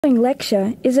The following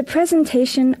lecture is a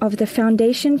presentation of the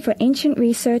Foundation for Ancient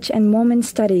Research and Mormon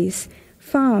Studies,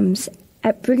 FARMS,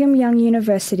 at Brigham Young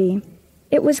University.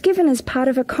 It was given as part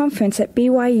of a conference at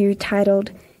BYU titled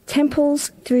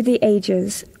Temples Through the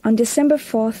Ages on December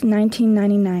 4th,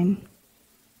 1999.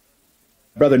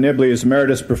 Brother Nibley is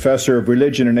Emeritus Professor of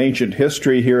Religion and Ancient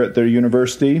History here at the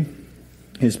university.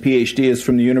 His PhD is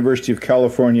from the University of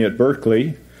California at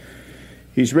Berkeley.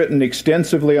 He's written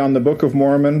extensively on the Book of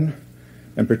Mormon,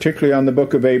 and particularly on the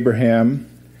Book of Abraham.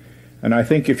 And I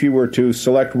think if you were to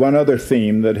select one other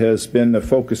theme that has been the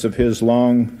focus of his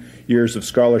long years of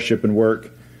scholarship and work,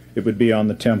 it would be on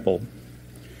the temple.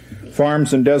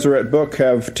 Farms and Deseret Book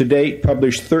have to date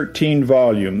published 13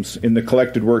 volumes in the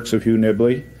collected works of Hugh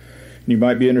Nibley. You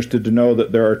might be interested to know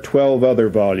that there are 12 other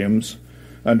volumes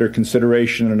under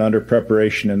consideration and under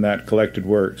preparation in that collected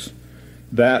works.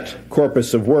 That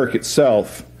corpus of work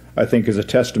itself, I think, is a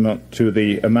testament to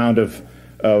the amount of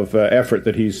effort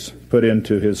that he's put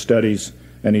into his studies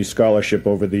and his scholarship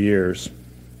over the years.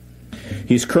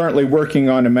 He's currently working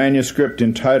on a manuscript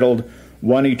entitled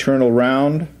One Eternal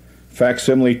Round,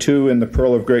 Facsimile 2 in the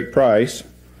Pearl of Great Price.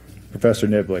 Professor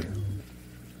Nibley.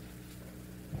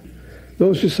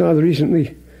 Those who saw the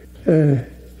recently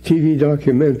TV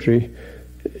documentary,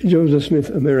 Joseph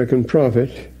Smith, American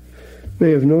Prophet,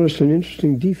 may have noticed an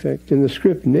interesting defect in the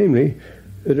script, namely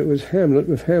that it was Hamlet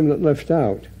with Hamlet left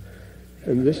out.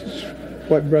 And this is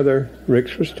what Brother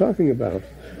Ricks was talking about.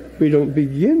 We don't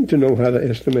begin to know how to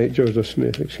estimate Joseph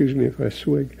Smith. Excuse me if I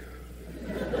swig.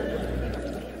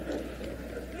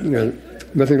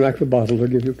 Nothing like the bottle to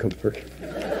give you comfort.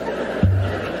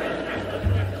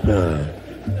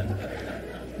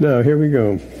 Now, here we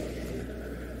go.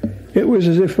 It was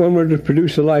as if one were to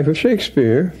produce a life of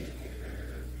Shakespeare,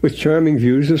 with charming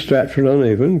views of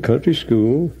Stratford-on-Avon, country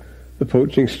school, the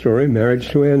poaching story, marriage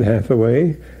to Anne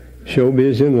Hathaway,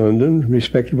 showbiz in London,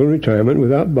 respectable retirement,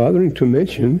 without bothering to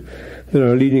mention that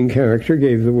our leading character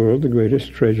gave the world the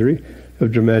greatest treasury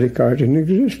of dramatic art in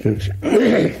existence.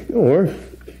 Or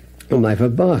the life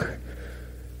of Bach,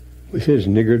 with his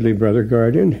niggardly brother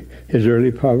guardian, his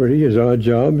early poverty, his odd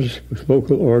jobs with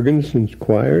local organs and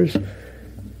choirs,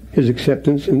 his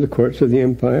acceptance in the courts of the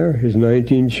empire, his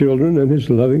 19 children, and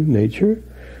his loving nature,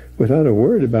 without a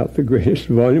word about the greatest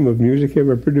volume of music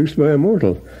ever produced by a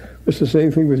mortal. It's the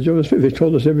same thing with Joseph Smith. They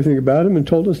told us everything about him and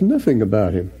told us nothing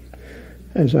about him,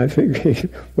 as I think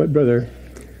what Brother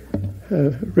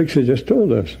Ricks had just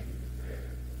told us.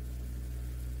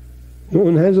 No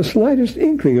one has the slightest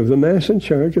inkling of the mass and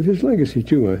charge of his legacy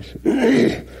to us.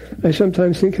 I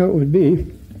sometimes think how it would be.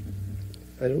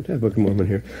 I don't have Book of Mormon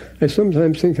here. I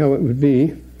sometimes think how it would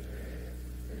be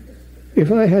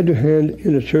if I had to hand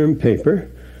in a term paper,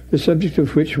 the subject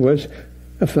of which was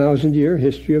 1,000-year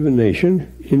history of a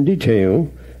nation in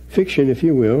detail, fiction, if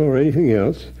you will, or anything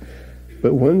else,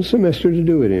 but one semester to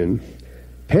do it in.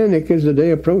 Panic as the day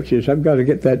approaches. I've got to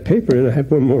get that paper in. I have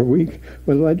one more week.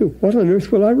 What do I do? What on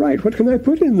earth will I write? What can I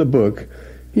put in the book?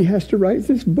 He has to write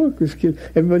this book. This kid.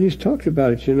 Everybody's talked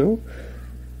about it, you know.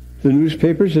 The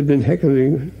newspapers have been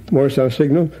heckling, Warsaw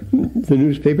Signal. The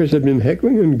newspapers have been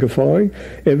heckling and guffawing.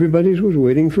 Everybody was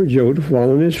waiting for Joe to fall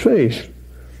on his face.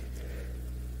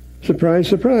 Surprise,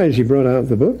 surprise, he brought out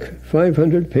the book,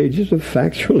 500 pages of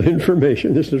factual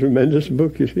information. This is a tremendous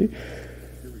book, you see.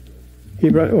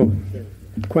 He brought,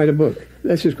 quite a book.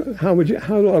 That's just, how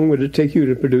long would it take you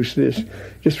to produce this?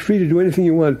 Just free to do anything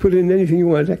you want, put in anything you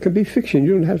want. That could be fiction.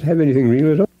 You don't have to have anything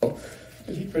real at all.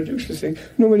 And he produced this thing.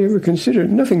 Nobody ever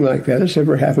considered, nothing like that has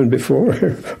ever happened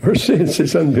before or since.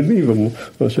 It's unbelievable.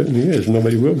 Well, it certainly is.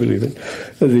 Nobody will believe it.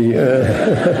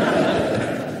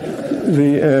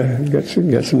 Got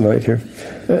some light here.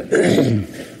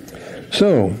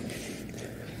 So,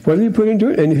 what do you put into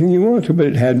it? Anything you want to, but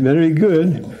it had very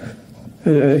good.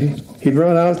 He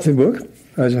brought out the book,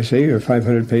 as I say,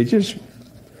 500 pages,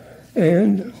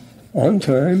 and on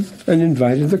time, and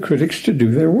invited the critics to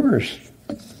do their worst.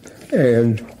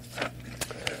 And,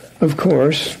 of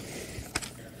course,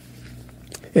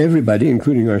 everybody,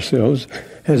 including ourselves,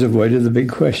 has avoided the big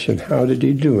question, how did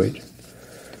he do it?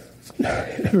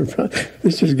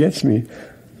 This just gets me.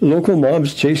 Local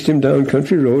mobs chased him down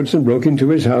country roads and broke into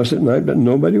his house at night, but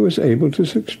nobody was able to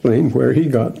explain where he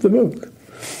got the book.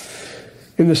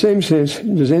 In the same sense,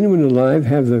 does anyone alive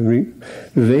have the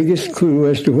vaguest clue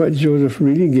as to what Joseph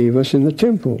really gave us in the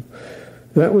temple?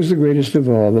 That was the greatest of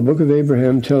all. The Book of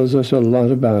Abraham tells us a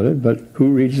lot about it, but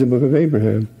who reads the Book of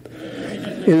Abraham?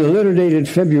 In a letter dated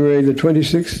February the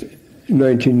 26th,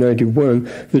 1991,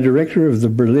 the director of the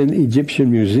Berlin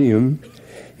Egyptian Museum,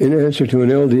 in answer to an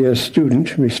LDS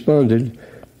student, responded,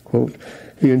 quote,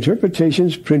 The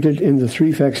interpretations printed in the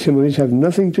 3 facsimiles have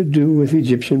nothing to do with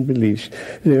Egyptian beliefs.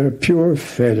 They are pure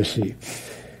fantasy.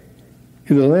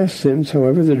 In the last sentence,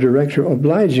 however, the director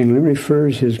obligingly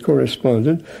refers his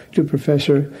correspondent to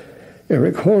Professor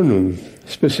Eric Hornung,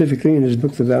 specifically in his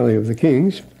book, The Valley of the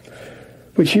Kings,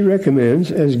 which he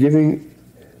recommends as giving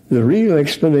the real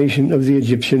explanation of the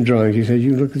Egyptian drawings. He says,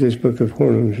 you look at this book of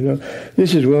Hornung's. Now,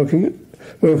 this is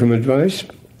welcome advice,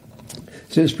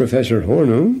 since Professor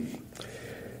Hornung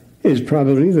is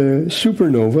probably the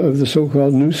supernova of the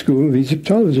so-called New School of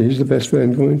Egyptology. He's the best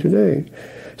man going today.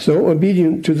 So,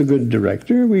 obedient to the good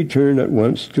director, we turn at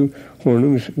once to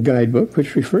Hornung's guidebook,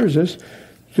 which refers us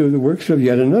to the works of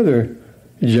yet another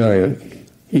giant.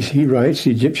 He writes,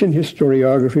 Egyptian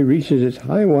historiography reaches its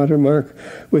high water mark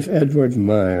with Edward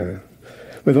Meyer.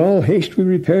 With all haste we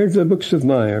repair to the books of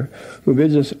Meyer, who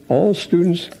bids us all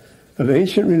students of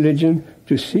ancient religion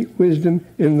to seek wisdom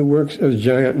in the works of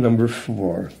giant number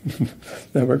 4.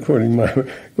 Now we're quoting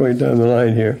Meyer, going down the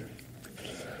line here.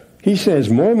 He says,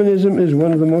 Mormonism is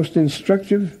one of the most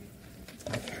instructive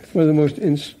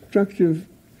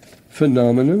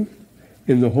phenomena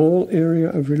in the whole area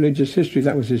of religious history.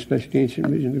 That was his specialty, ancient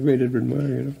religion, the great Edward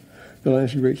Meyer, the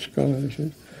last great scholar, I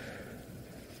said,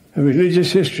 of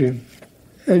religious history.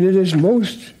 And it is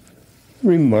most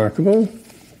remarkable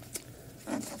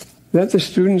that the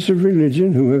students of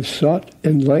religion who have sought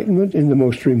enlightenment in the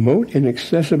most remote,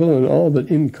 inaccessible, and all but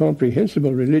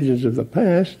incomprehensible religions of the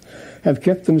past have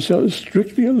kept themselves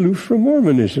strictly aloof from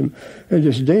Mormonism and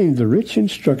disdained the rich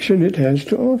instruction it has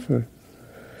to offer.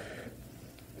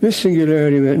 This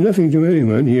singularity meant nothing to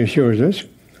anyone, he assures us.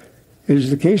 It is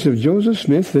the case of Joseph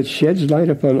Smith that sheds light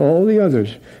upon all the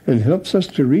others and helps us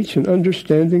to reach an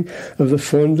understanding of the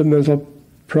fundamental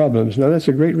problems. Now, that's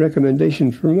a great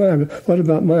recommendation for Meyer. What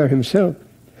about Meyer himself?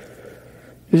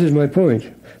 This is my point.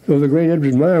 Though the great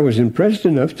Edward Meyer was impressed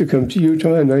enough to come to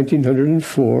Utah in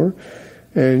 1904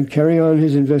 and carry on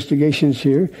his investigations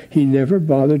here, he never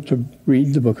bothered to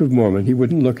read the Book of Mormon. He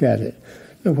wouldn't look at it.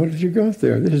 Now, what have you got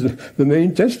there? This is the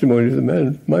main testimony of the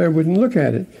man. Meyer wouldn't look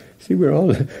at it. See, we're all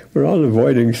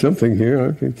avoiding something here,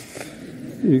 aren't we?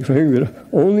 He's saying that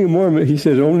only a Mormon, he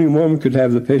says, only a Mormon could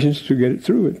have the patience to get it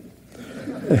through it.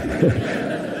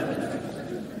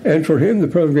 And for him, the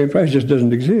pearl of great price just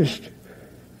doesn't exist.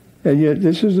 And yet,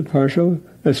 this is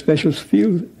a special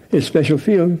field.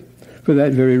 For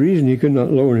that very reason, he could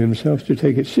not lower himself to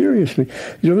take it seriously.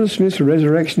 Joseph Smith's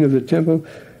resurrection of the temple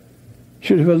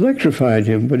should have electrified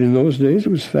him, but in those days it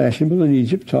was fashionable in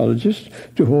Egyptologists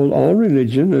to hold all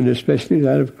religion, and especially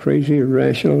that of crazy,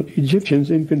 irrational Egyptians,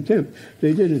 in contempt.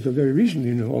 They did it until very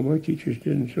recently, all my teachers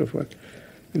did, and so forth.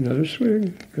 Another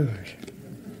swearing? Gosh.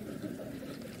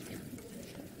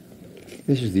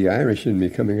 This is the Irish in me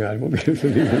coming out. I won't be able to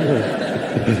leave it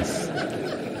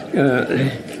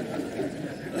alone.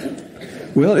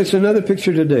 Well, it's another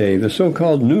picture today. The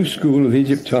so-called New School of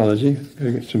Egyptology.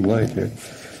 Gotta get some light here.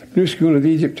 New School of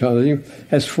Egyptology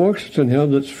has focused and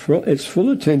held its full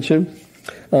attention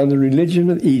on the religion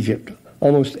of Egypt.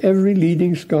 Almost every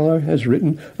leading scholar has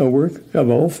written a work of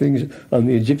all things on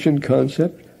the Egyptian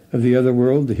concept of the other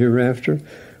world, the hereafter,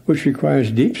 which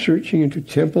requires deep searching into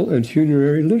temple and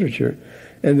funerary literature.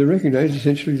 And they recognize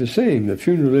essentially the same. The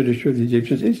funeral literature of the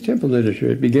Egyptians is temple literature.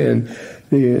 It began,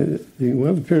 the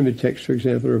pyramid texts, for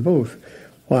example, are both.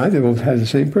 Why? They both have the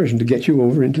same person, to get you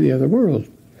over into the other world.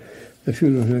 The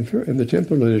funeral literature and the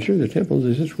temple literature, the temple,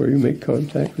 this is where you make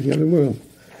contact with the other world.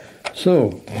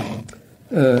 So,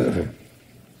 the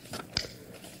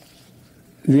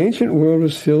ancient world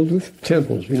was filled with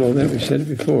temples. We know that, we said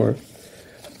it before.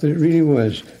 But it really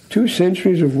was. 2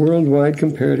 centuries of worldwide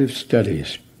comparative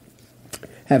studies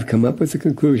have come up with the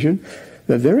conclusion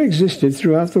that there existed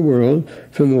throughout the world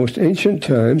from the most ancient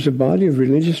times a body of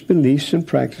religious beliefs and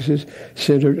practices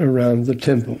centered around the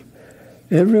temple.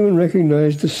 Everyone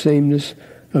recognized the sameness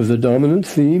of the dominant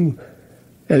theme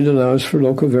and allows for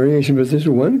local variation, but there's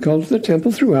one cult of the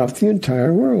temple throughout the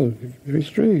entire world. Very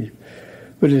strange.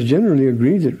 But it's generally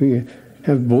agreed that we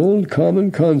have bold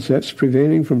common concepts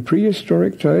prevailing from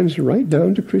prehistoric times right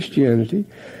down to Christianity,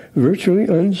 virtually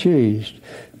unchanged.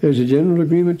 There's a general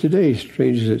agreement today,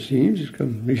 strange as it seems, it's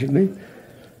come recently,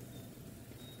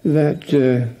 that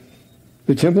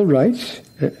the temple rites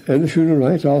and the funeral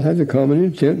rites all have the common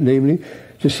intent, namely,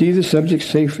 to see the subject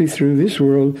safely through this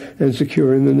world and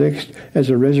secure in the next as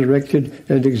a resurrected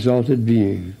and exalted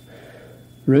being.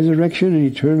 Resurrection and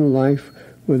eternal life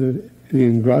were the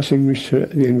engrossing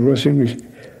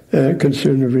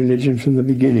concern of religion from the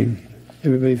beginning.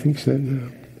 Everybody thinks that now.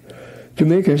 To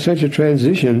make such a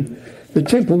transition, the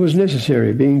temple was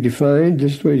necessary, being defined,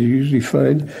 this way usually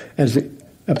defined, as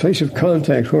a a place of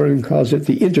contact. Horning calls it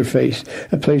the interface,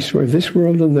 a place where this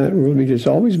world and that world meet. It's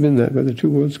always been that, where the two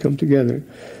worlds come together.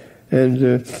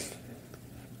 And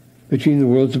between the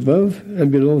worlds above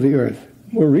and below the earth.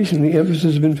 More recently, emphasis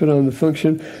has been put on the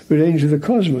function relating to the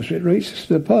cosmos. It relates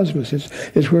to the cosmos.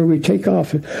 It's where we take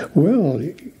off. Well,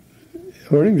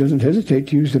 Horning doesn't hesitate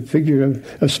to use the figure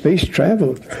of space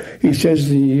travel. He says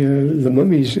the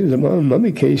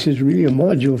mummy case is really a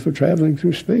module for traveling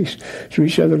through space to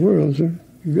reach other worlds.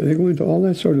 They go into all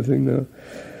that sort of thing now.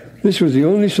 This was the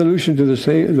only solution to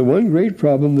the one great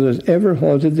problem that has ever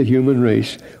haunted the human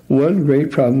race. One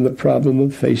great problem, the problem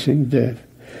of facing death.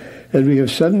 And we have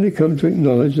suddenly come to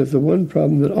acknowledge that the one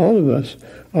problem that all of us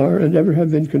are and ever have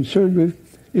been concerned with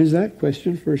is that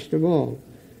question first of all.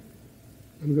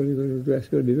 I'm going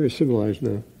to be very civilized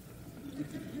now.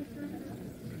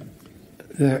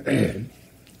 The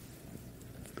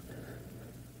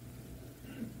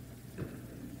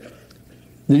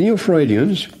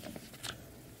Neo-Freudians,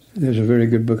 there's a very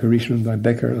good book, a recent one by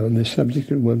Becker on this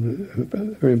subject, and won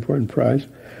a very important prize.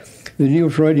 The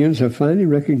Neo-Freudians have finally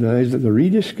recognized that the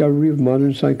rediscovery of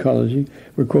modern psychology,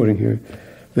 we're quoting here,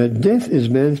 that death is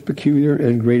man's peculiar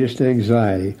and greatest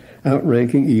anxiety,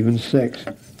 outranking even sex.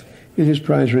 In his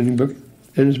prize-winning book,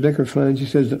 and as Becker finds, he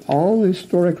says that all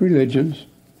historic religions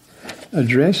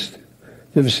addressed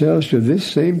themselves to this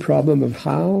same problem of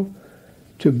how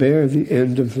to bear the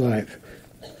end of life.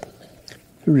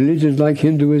 Religions like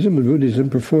Hinduism and Buddhism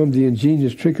performed the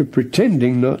ingenious trick of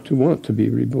pretending not to want to be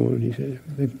reborn, he says.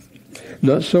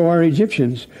 Not so our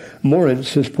Egyptians.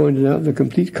 Moritz has pointed out the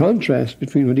complete contrast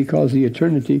between what he calls the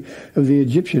eternity of the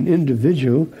Egyptian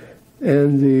individual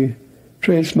and the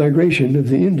transmigration of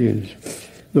the Indians.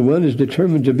 The one is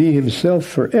determined to be himself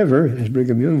forever, as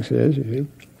Brigham Young says, and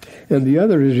the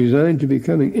other is resigned to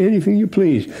becoming anything you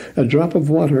please. A drop of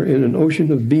water in an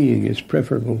ocean of being is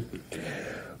preferable.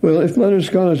 Well, if modern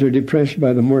scholars are depressed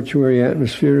by the mortuary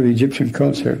atmosphere of Egyptian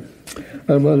culture,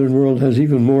 our modern world has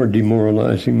even more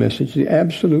demoralizing message. The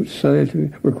absolute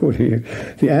scientific, we're quoting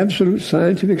here, the absolute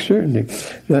scientific certainty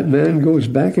that man goes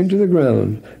back into the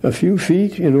ground a few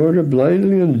feet in order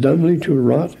blindly and dumbly to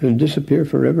rot and disappear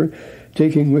forever,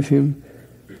 taking with him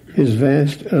his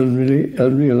vast,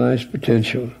 unrealized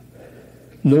potential.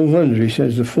 No wonder, he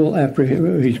says,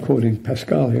 he's quoting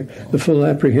Pascal here, the full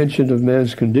apprehension of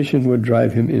man's condition would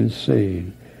drive him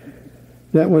insane.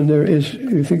 That one there is,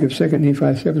 you think of 2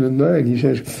 Nephi 7 and 9, he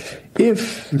says,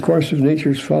 if the course of nature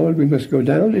is followed, we must go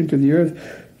down into the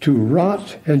earth to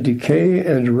rot and decay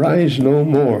and rise no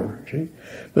more. See?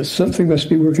 But something must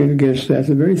be working against that,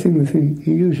 the very thing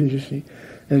he uses, you see.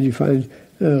 And you find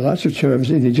lots of charms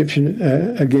in Egyptian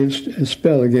against, a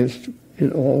spell against,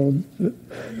 in all the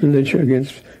literature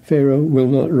against Pharaoh will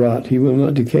not rot, he will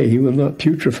not decay, he will not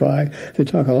putrefy. They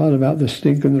talk a lot about the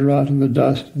stink and the rot and the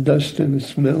dust and the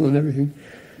smell and everything.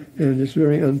 And it's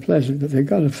very unpleasant, but they've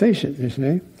got to face it, they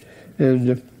say.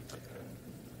 And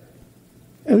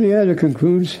Eliade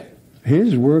concludes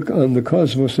his work on the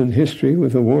cosmos and history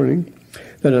with a warning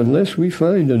that unless we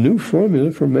find a new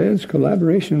formula for man's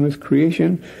collaboration with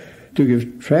creation to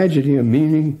give tragedy a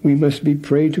meaning, we must be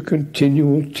prey to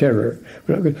continual terror.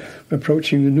 We're not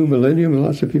approaching the new millennium, and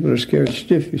lots of people are scared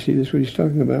stiff. You see, that's what he's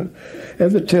talking about.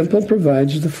 And the temple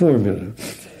provides the formula.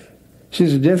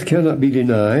 Since death cannot be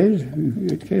denied,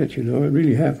 it can't, it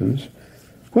really happens.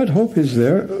 What hope is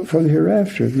there for the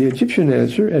hereafter? The Egyptian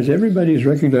answer, as everybody is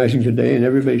recognizing today, and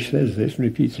everybody says this and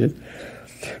repeats it,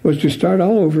 was to start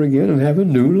all over again and have a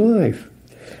new life.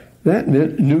 That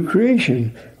meant new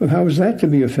creation. Well, how was that to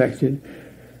be affected?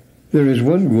 There is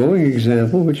one glowing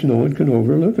example which no one can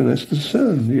overlook, and that's the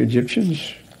sun. The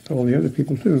Egyptians, all the other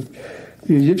people too.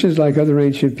 The Egyptians, like other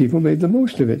ancient people, made the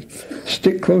most of it.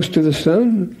 Stick close to the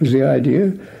sun was the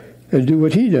idea, and do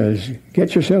what he does.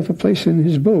 Get yourself a place in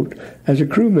his boat as a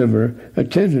crew member,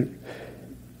 attendant,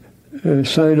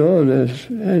 sign on as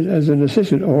an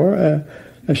assistant, or a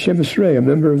shemesrei, a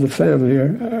member of the family,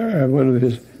 or one of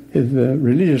his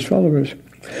religious followers.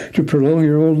 To prolong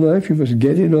your own life, you must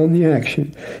get in on the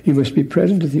action. You must be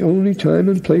present at the only time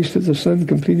and place that the sun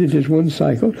completed his one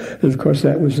cycle. And of course,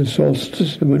 that was the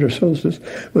solstice, the winter solstice,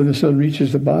 when the sun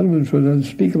reaches the bottom and for an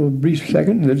unspeakable brief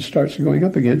second and then starts going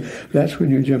up again. That's when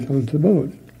you jump onto the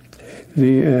boat.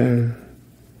 The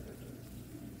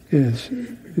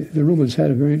Romans had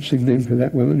a very interesting name for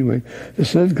that. Well, anyway, the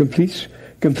sun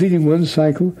completing one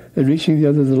cycle and reaching the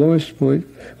other, the lowest point,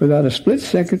 without a split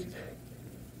second,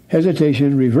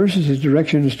 hesitation reverses its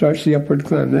direction and starts the upward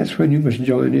climb. That's when you must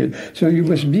join in. So you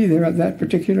must be there at that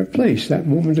particular place, that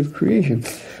moment of creation,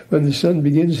 when the sun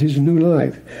begins his new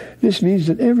life. This means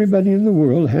that everybody in the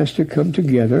world has to come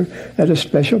together at a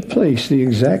special place, the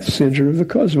exact center of the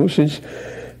cosmos, since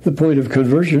the point of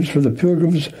convergence for the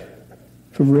pilgrims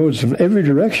from roads from every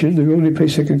direction, the only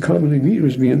place they can commonly meet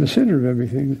was be in the center of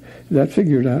everything. That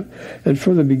figured out. And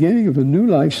for the beginning of a new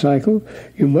life cycle,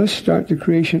 you must start the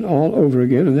creation all over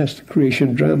again, and that's the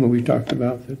creation drama we talked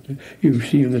about that you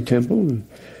see in the temple and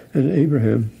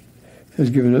Abraham has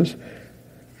given us.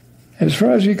 As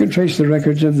far as we can trace the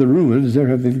records of the ruins, there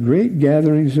have been great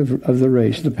gatherings of the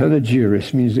race. The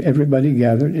panegyris means everybody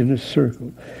gathered in a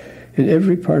circle in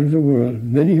every part of the world.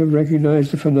 Many have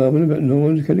recognized the phenomenon, but no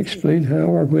one can explain how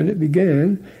or when it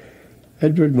began.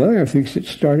 Edward Meyer thinks it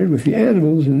started with the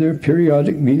animals in their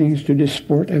periodic meetings to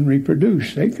disport and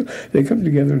reproduce. They come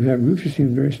together and have groups. You see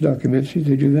in various documentaries,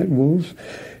 they do that, wolves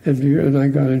and deer. And I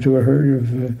got into a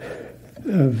herd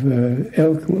of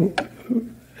elk,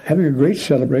 having a great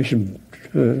celebration,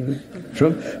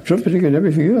 trumpeting and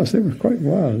everything else. They were quite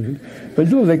wild. But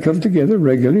no, they come together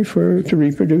regularly to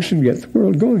reproduce and get the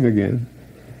world going again.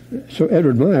 So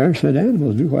Edward Meyer said,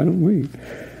 animals do, why don't we?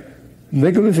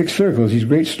 Megalithic circles, these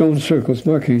great stone circles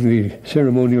marking the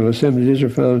ceremonial assemblages, are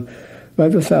found by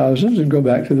the thousands and go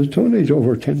back to the Stone Age.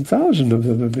 Over 10,000 of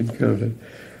them have been counted.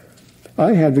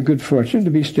 I had the good fortune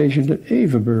to be stationed at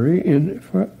Avebury in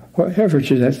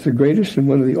Herefordshire. That's the greatest and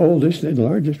one of the oldest and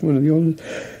largest, one of the oldest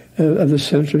of the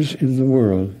centers in the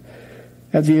world.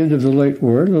 At the end of the late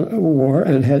war,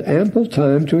 and had ample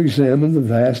time to examine the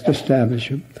vast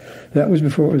establishment. That was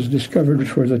before it was discovered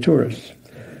for the tourists.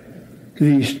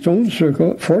 The stone circle,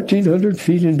 1,400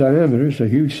 feet in diameter, is a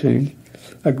huge thing.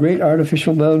 A great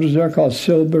artificial mound was there called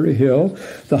Silbury Hill,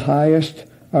 the highest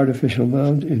artificial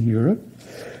mound in Europe.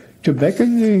 To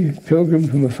beckon the pilgrim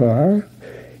from afar,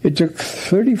 it took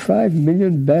 35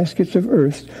 million baskets of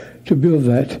earth to build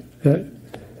that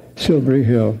Silbury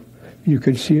Hill. You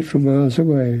can see it from miles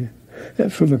away.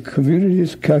 And from a community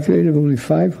that's calculated of only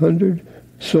 500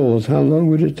 souls, how long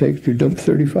would it take to dump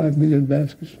 35 million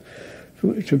baskets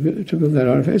to build that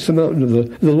artifact? It's the mountain of the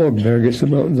Logberg. It's the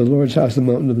mountain of the Lord's house, the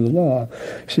mountain of the law.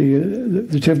 See,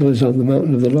 the temple is on the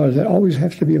mountain of the law. There always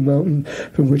has to be a mountain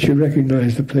from which you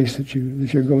recognize the place that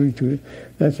you're going to.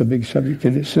 That's a big subject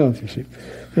in itself, you see.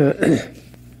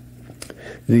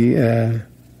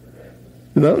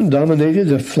 The mountain dominated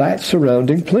the flat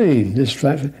surrounding plain.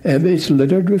 And it's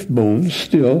littered with bones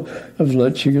still of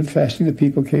lunching and fasting. The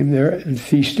people came there and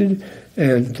feasted,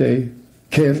 and they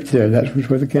camped there. That was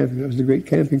where the camping. That was the great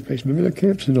camping place. Remember the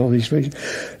camps in all these places.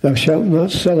 Thou shalt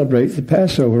not celebrate the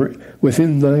Passover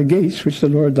within thy gates, which the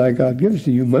Lord thy God gives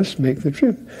thee. You must make the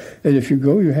trip, and if you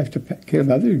go, you have to camp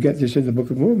out there. You get this in the Book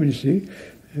of Mormon. You see,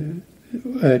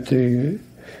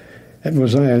 at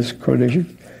Mosiah's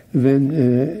coronation. Then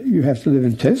you have to live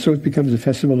in tents, so it becomes a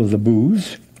festival of the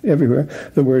booths everywhere.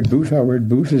 The word booth, our word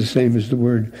booth, is the same as the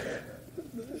word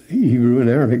Hebrew and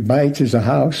Arabic. Bait is a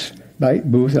house. Bait,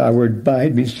 booth, our word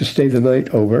bait means to stay the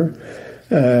night over.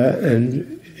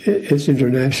 And it's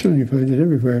international. You find it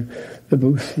everywhere. The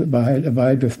booth,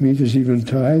 abide with me this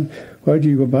eventide. Why do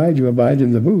you abide? You abide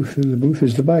in the booth, and the booth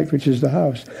is the bite, which is the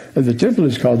house. And the temple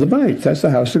is called the bite. That's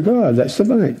the house of God. That's the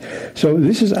bite. So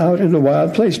this is out in a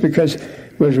wild place because,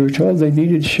 as we were told, they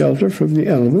needed shelter from the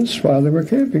elements while they were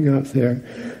camping out there.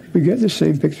 We get the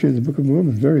same picture in the Book of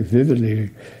Mormon very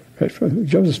vividly.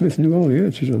 Joseph Smith knew all the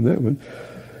answers on that one.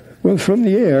 Well, from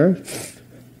the air,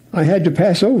 I had to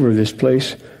pass over this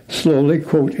place slowly,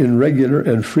 quote, in regular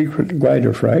and frequent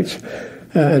glider flights,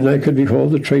 and I could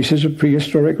behold the traces of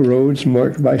prehistoric roads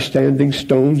marked by standing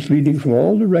stones leading from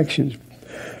all directions.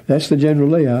 That's the general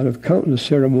layout of countless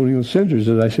ceremonial centers.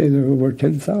 As I say, there are over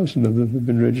 10,000 of them have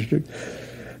been registered.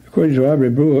 According to Aubrey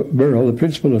Burrell, the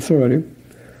principal authority,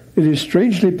 it is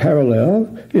strangely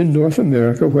parallel in North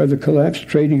America, where the collapsed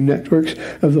trading networks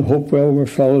of the Hopewell were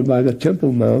followed by the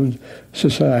Temple Mound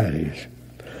societies.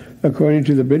 According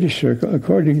to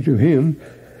him,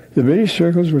 the British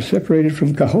circles were separated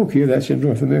from Cahokia, that's in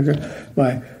North America,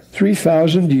 by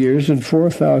 3,000 years and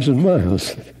 4,000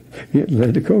 miles, the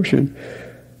Atlantic Ocean.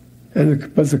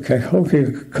 But the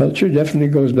Cahokia culture definitely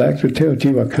goes back to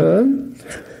Teotihuacan,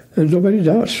 and nobody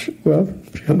doubts. Well,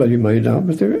 somebody might doubt,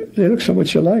 but they look so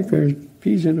much alike. They're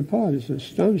peas in a pod. It's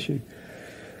astonishing.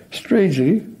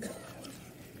 Strangely,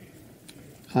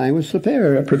 I was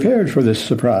prepared for this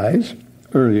surprise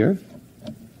earlier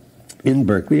in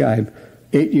Berkeley.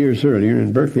 8 years earlier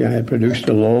in Berkeley, I had produced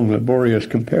a long, laborious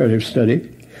comparative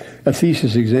study, a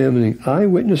thesis examining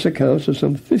eyewitness accounts of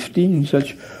some 15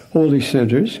 such holy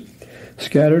centers,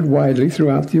 scattered widely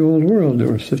throughout the old world. There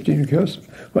were 15 accounts of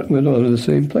what went on in the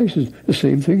same places. The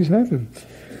same things happened.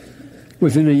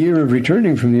 Within a year of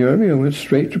returning from the army, I went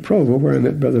straight to Provo, where I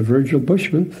met Brother Virgil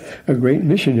Bushman, a great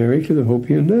missionary to the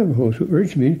Hopi and Navajos, who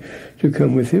urged me to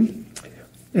come with him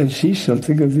and see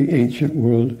something of the ancient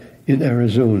world in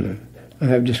Arizona. I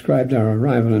have described our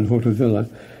arrival in Hotavilla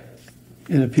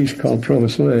in a piece called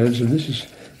Promised Lands, and this is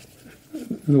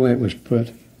the way it was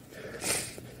put.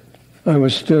 I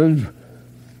was stunned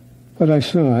what I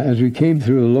saw as we came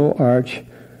through a low arch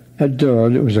at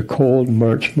dawn. It was a cold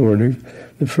March morning,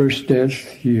 the first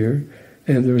dance year,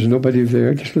 and there was nobody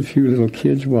there, just a few little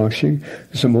kids watching,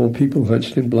 some old people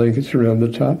hunched in blankets around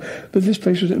the top. But this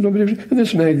place was, nobody was, and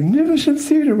this magnificent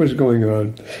theater was going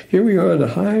on. Here we are on a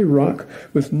high rock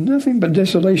with nothing but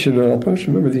desolation on all parts.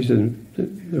 Remember, these are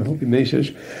the Hopi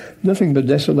mesas. Nothing but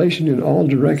desolation in all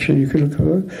directions you could look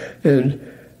on. And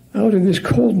out in this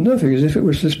cold nothing, as if it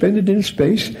was suspended in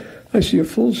space, I see a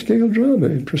full-scale drama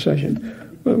in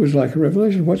procession. Well, it was like a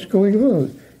revelation. What's going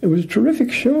on? It was a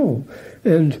terrific show.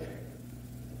 And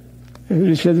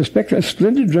he said, a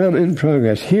splendid drama in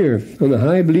progress here on the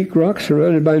high, bleak rock,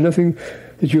 surrounded by nothing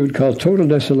that you would call total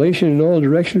desolation in all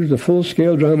directions, the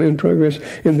full-scale drama in progress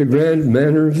in the grand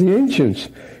manner of the ancients.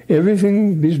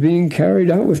 Everything is being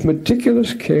carried out with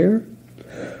meticulous care.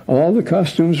 All the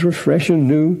costumes were fresh and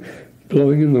new,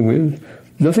 blowing in the wind.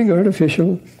 Nothing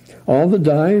artificial. All the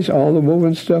dyes, all the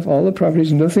woven stuff, all the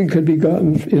properties, nothing could be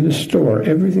gotten in a store.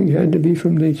 Everything had to be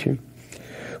from nature.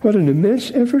 What an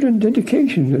immense effort and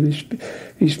dedication that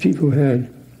these people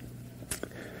had.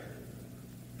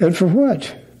 And for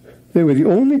what? They were the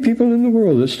only people in the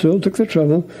world that still took the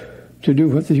trouble to do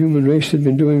what the human race had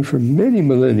been doing for many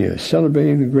millennia,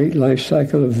 celebrating the great life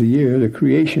cycle of the year, the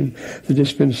creation, the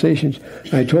dispensations.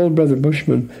 I told Brother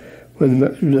Bushman, when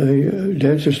the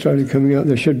dancers started coming out,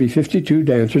 there should be 52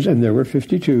 dancers, and there were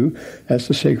 52. That's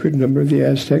the sacred number of the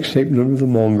Aztecs, sacred number of the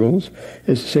Mongols.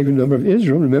 It's the sacred number of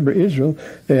Israel. Remember Israel,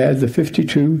 they had the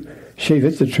 52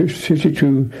 Shevet, the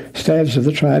 52 staves of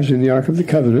the tribes in the Ark of the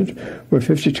Covenant, were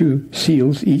 52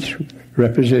 seals, each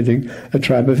representing a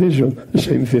tribe of Israel, the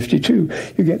same 52.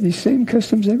 You get these same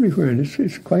customs everywhere, and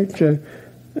it's quite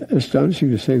astonishing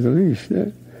to say the least.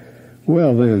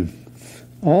 Well then,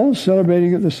 all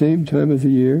celebrating at the same time of the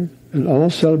year, and all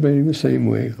celebrating the same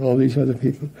way, all these other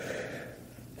people.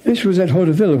 This was at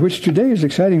Hotavilla, which today is an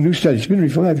exciting new study. It's been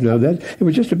revived now. It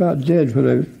was just about dead when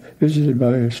I visited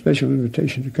by a special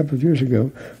invitation a couple of years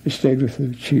ago. I stayed with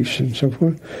the chiefs and so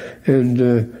forth, and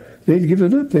they'd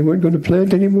given up. They weren't going to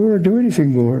plant anymore or do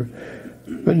anything more.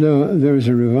 But now there is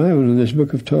a revival in this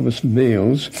book of Thomas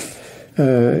Mayle's.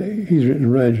 He's written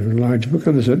a large book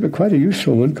on this, but quite a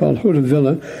useful one called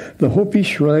Hotavilla, the Hopi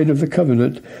Shrine of the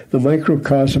Covenant, the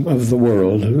microcosm of the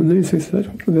world. And they think that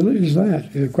Hotavilla is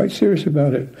that. They're quite serious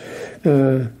about it.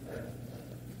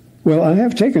 Well, I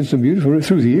have taken some beautiful,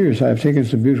 through the years, I've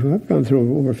gone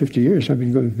through over 50 years. I've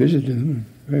been going to visit them,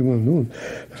 very well known.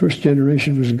 The first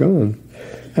generation was gone.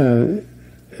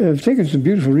 I've taken some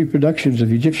beautiful reproductions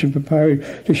of Egyptian papyri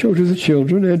to show to the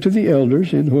children and to the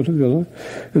elders in Hotavilla,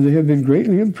 and they have been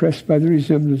greatly impressed by the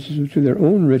resemblances to their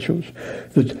own rituals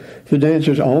that the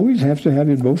dancers always have to have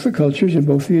in both the cultures, in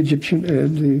both the Egyptian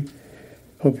and the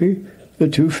Hopi, the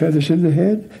 2 feathers in the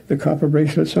head, the copper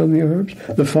bracelets on the arms,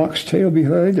 the fox tail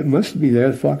behind, it must be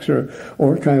there, the fox or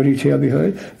coyote tail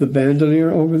behind, the bandolier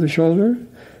over the shoulder,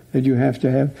 and you have to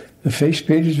have the face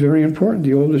paint is very important.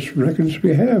 The oldest records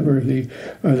we have are the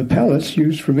palettes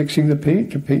used for mixing the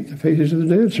paint to paint the faces of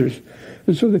the dancers.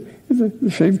 And so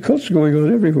the same cult's going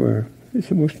on everywhere. It's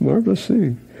the most marvelous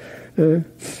thing. And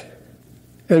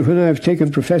when I've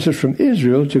taken professors from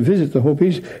Israel to visit the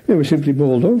Hopis, they were simply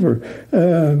bowled over.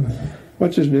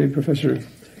 What's his name? Professor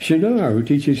Shinar, who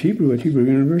teaches Hebrew at Hebrew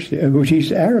University, who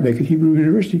teaches Arabic at Hebrew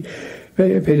University,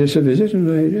 paid us a visit,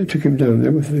 and I took him down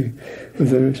there with the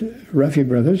Rafi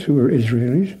brothers, who were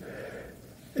Israelis,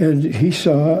 and he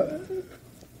saw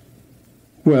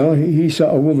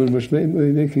a woman was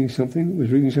making something, was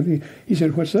reading something. He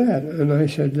said, "What's that?" And I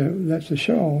said, "That's a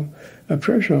shawl, a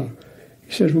prayer shawl."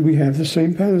 He says, "Well, we have the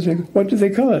same pattern." I said, "What do they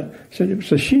call it?" I said, "It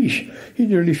was a sheesh." He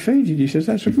nearly fainted. He says,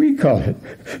 "That's what we call it."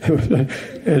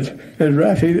 and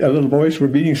Rafi, a little boys, were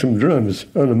beating some drums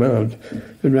on a mound.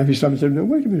 And Rafi stopped and said, "No,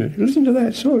 wait a minute, listen to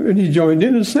that song." And he joined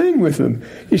in and sang with them.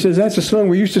 He says, "That's a song,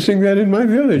 we used to sing that in my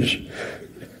village."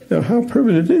 Now, how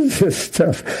permanent is this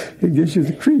stuff? It gives you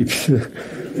the creeps.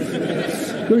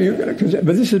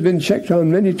 But this has been checked on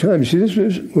many times. See,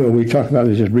 we talk about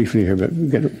this just briefly here, but we'll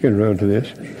get around to this.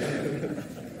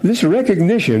 This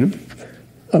recognition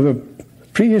of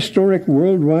prehistoric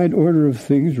worldwide order of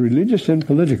things, religious and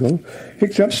political,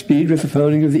 picked up speed with the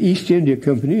founding of the East India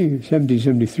Company in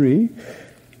 1773.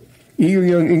 Eager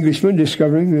young Englishmen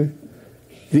discovering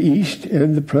the East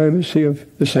and the primacy of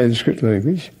the Sanskrit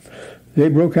language. They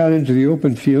broke out into the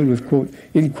open field with, quote,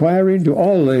 inquiring to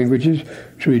all languages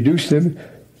to reduce them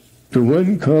to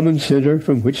one common center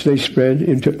from which they spread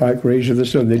into like rays of the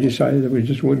sun. They decided there was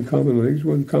just one common language,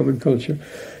 one common culture.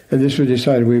 And this was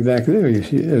decided way back there, you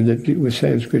see, and that it was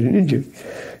Sanskrit in India.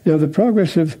 Now, the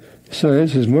progress of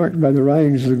science is marked by the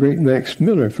writings of the great Max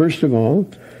Miller. First of all,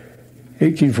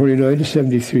 1849 to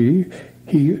 73,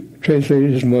 he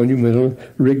translated his monumental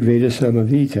Rig Veda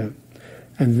Samavita.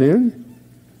 And then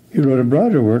he wrote a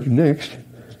broader work next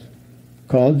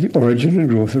called The Origin and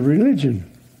Growth of Religion,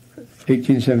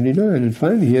 1879. And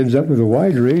finally he ends up with a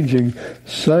wide-ranging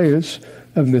science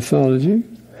of mythology.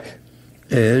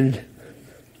 And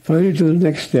finally to the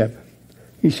next step.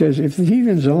 He says, if the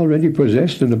heathens already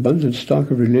possessed an abundant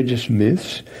stock of religious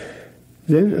myths,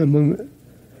 then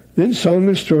song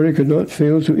and story could not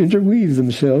fail to interweave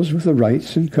themselves with the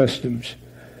rites and customs.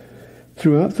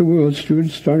 Throughout the world,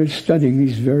 students started studying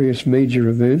these various major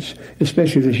events,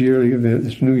 especially this yearly event,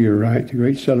 this New Year rite, the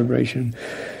great celebration,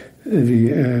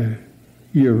 the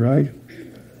year rite,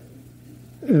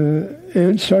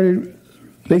 and started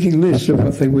making lists of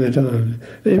what they went on.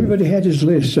 Everybody had his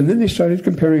lists, and then they started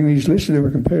comparing these lists, and they were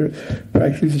compared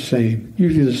practically the same.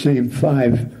 Usually the same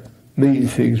 5 main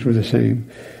things were the same.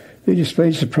 They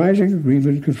displayed surprising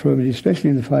agreement and conformity, especially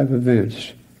in the 5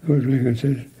 events.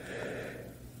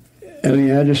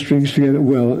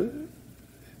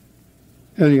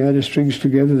 Eliade strings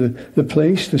together the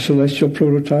place, the celestial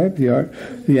prototype,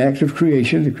 the act of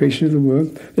creation, the creation of the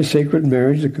world, the sacred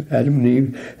marriage, Adam and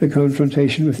Eve, the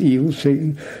confrontation with evil,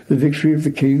 Satan, the victory of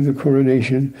the king, the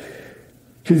coronation.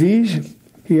 To these,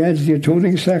 he adds the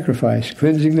atoning sacrifice,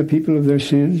 cleansing the people of their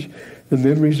sins, the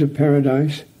memories of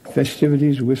paradise,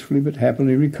 festivities wistfully but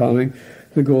happily recalling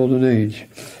the golden age.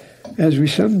 As we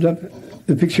summed up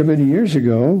the picture many years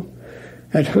ago,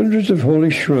 at hundreds of holy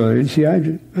shrines, see,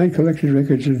 I collected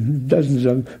records of dozens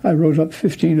of them. I wrote up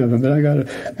 15 of them, but I got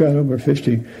over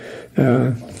 50.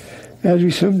 As we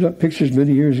summed up pictures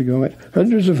many years ago, at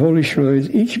hundreds of holy shrines,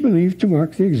 each believed to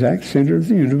mark the exact center of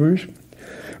the universe,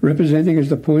 representing as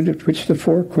the point at which the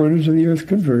 4 corners of the earth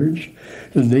converge,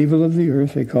 the navel of the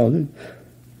earth, they called it,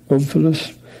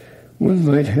 Omphalos. One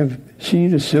might have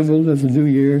seen assembled at the new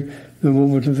year the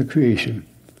moment of the creation,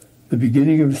 the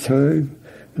beginning of time,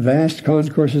 vast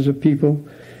concourses of people,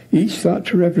 each thought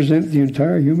to represent the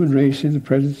entire human race in the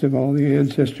presence of all the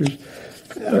ancestors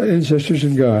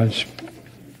and gods.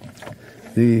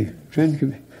 The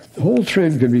whole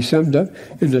trend can be summed up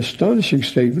in an astonishing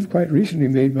statement quite recently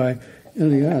made by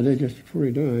Eliade just before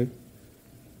he died.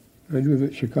 I knew him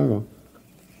at Chicago.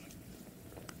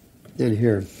 And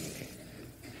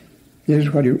here's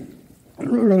what he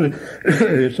wrote.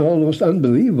 It's almost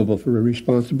unbelievable for a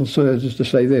responsible scientist to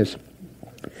say this.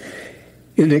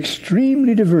 In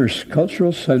extremely diverse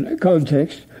cultural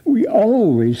contexts, we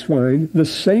always find the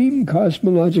same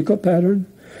cosmological pattern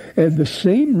and the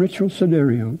same ritual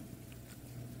scenario.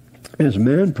 As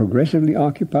man progressively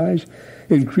occupies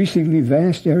increasingly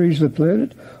vast areas of the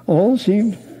planet, all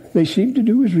they seem to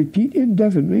do is repeat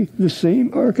indefinitely the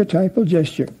same archetypal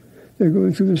gesture. They're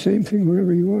going through the same thing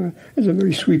wherever you are. It's a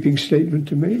very sweeping statement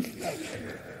to make.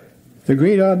 The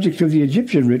great object of the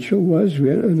Egyptian ritual was,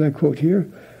 and I quote here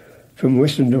from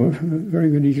Westendorf, a very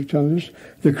good Egyptologist,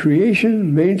 the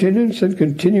creation, maintenance, and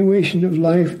continuation of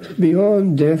life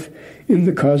beyond death in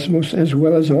the cosmos as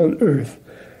well as on Earth.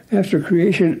 After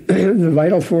creation, the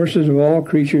vital forces of all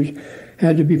creatures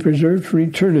had to be preserved for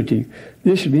eternity,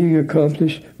 this being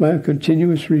accomplished by a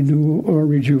continuous renewal or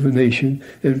rejuvenation,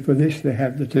 and for this they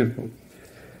have the temple.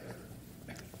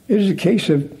 It is a case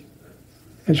of,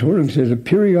 as Horning says, of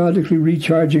periodically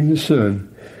recharging the sun.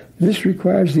 This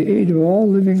requires the aid of all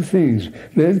living things.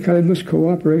 Mankind must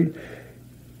cooperate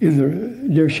in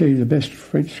Derchet, the best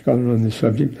French scholar on this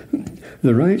subject,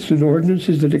 the rites and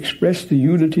ordinances that express the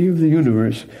unity of the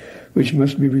universe, which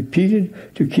must be repeated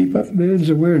to keep up man's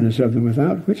awareness of them,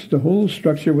 without which the whole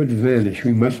structure would vanish.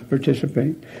 We must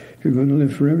participate. If you're going to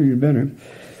live forever, you're better.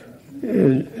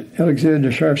 And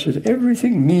Alexander Sharp says,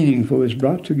 everything meaningful is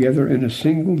brought together in a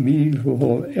single meaningful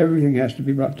whole. Everything has to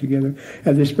be brought together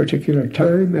at this particular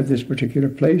time, at this particular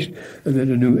place, and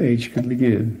then a new age can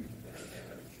begin.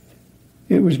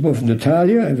 It was both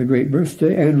Natalia, the great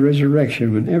birthday, and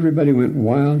resurrection, when everybody went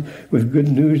wild with good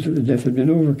news that the death had been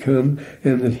overcome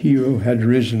and that hero had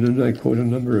risen. And I quote a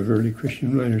number of early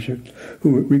Christian writers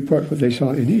who report what they saw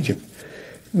in Egypt,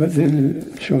 but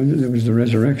then showing that there was the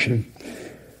resurrection.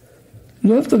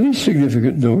 Not the least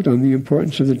significant note on the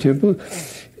importance of the temple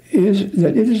is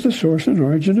that it is the source and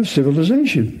origin of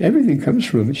civilization. Everything comes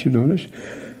from it, you notice.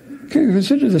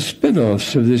 Consider the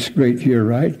spin-offs of this great year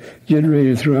rite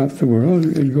generated throughout the world.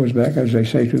 It goes back, as I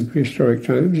say, to prehistoric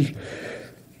times.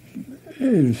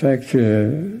 In fact,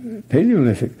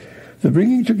 Paleolithic. The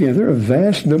bringing together of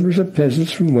vast numbers of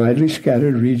peasants from widely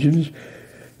scattered regions,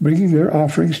 bringing their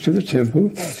offerings to the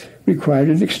temple, required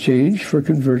an exchange for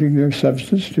converting their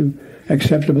substance to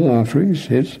acceptable offerings.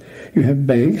 Hence, you have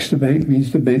banks. The bank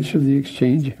means the bench of the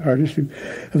exchange artist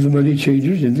of the money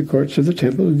changers in the courts of the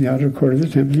temple, in the outer court of the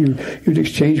temple. You'd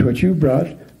exchange what you brought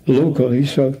locally,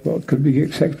 so what could be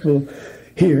acceptable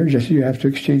here, just as you have to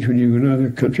exchange when you go to another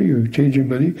country, you exchange your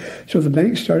money. So the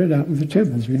bank started out with the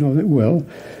temples. We know that well.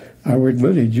 Our word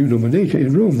money, juno moneta,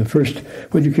 in Rome.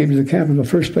 When you came to the capital, the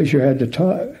first place you had to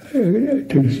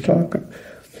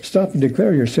stop and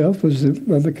declare yourself was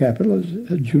the capital,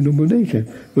 Juno Moneta.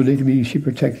 Moneta meaning she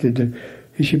protected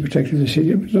the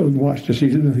city. No one watched to see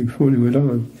that nothing phony went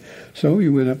on. So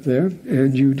you went up there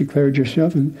and you declared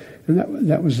yourself, and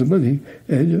that was the money.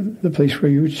 And the place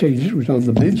where you would change it was on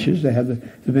the benches. They had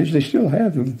the bench. They still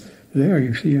have them there.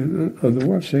 You see on the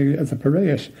wharf, say at the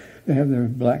Piraeus, they have their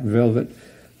black velvet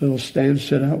little stands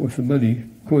set out with the money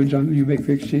coins on them. You make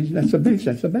the exchange. That's a bench.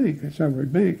 That's a bank. That's our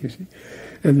word, bank. You see.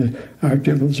 And our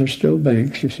temples are still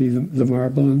banks. You see the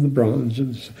marble and the bronze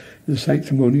and the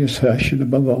sanctimonious hush, and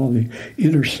above all the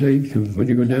inner sanctum. When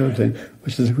you go down to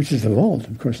which is the vault,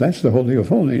 of course, that's the Holy of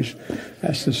Holies.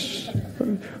 That's this.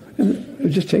 They're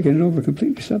just taking it over,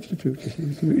 completely substitute. You see,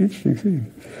 it's an interesting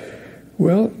thing.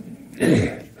 Well,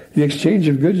 the exchange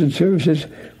of goods and services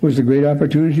was the great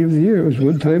opportunity of the year. It was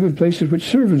one time and place at which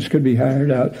servants could be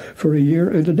hired out for a year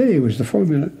and a day. Was the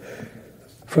formula.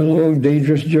 For long,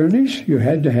 dangerous journeys, you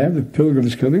had to have the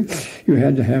pilgrims coming. You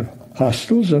had to have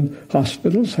hostels, and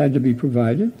hospitals had to be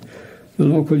provided. The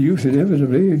local youth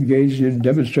inevitably engaged in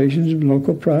demonstrations of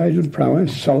local pride and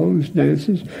prowess, songs,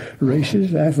 dances,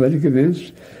 races, athletic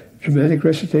events, dramatic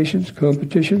recitations,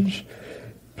 competitions,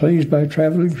 plays by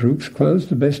traveling troops, clowns.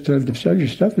 The best time to sell your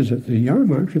stuff is at the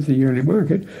Jahrmarkt, at the yearly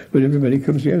market, when everybody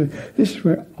comes together. This is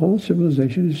where all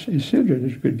civilization is centered.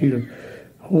 There's a good deal of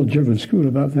whole German school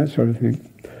about that sort of thing.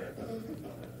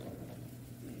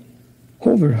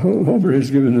 Homer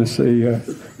has given us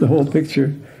the whole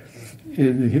picture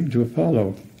in the hymn to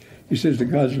Apollo. He says the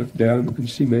gods look down and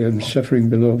see man suffering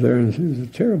below there, and it was a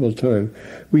terrible time.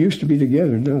 We used to be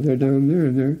together, now they're down there,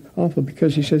 and they're awful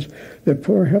because he says they're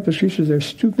poor, helpless creatures, they're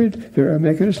stupid, they're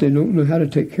mechanists, they don't know how to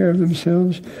take care of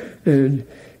themselves, and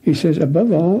he says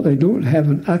above all, they don't have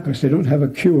an akos, they don't have a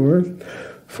cure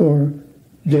for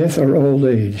death or old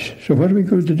age. So what are we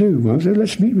going to do? Well, I said,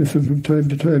 let's meet with them from time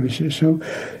to time. He says,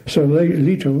 so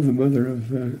Leto, the mother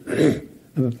of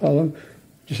Apollo,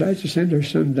 decides to send her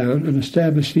son down and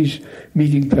establish these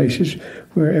meeting places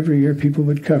where every year people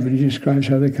would come, and he describes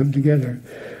how they come together.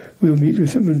 We'll meet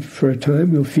with them, and for a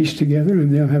time we'll feast together,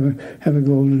 and they'll have a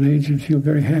golden age and feel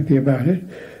very happy about it.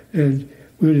 And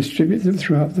we'll distribute them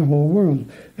throughout the whole world.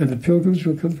 And the pilgrims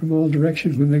will come from all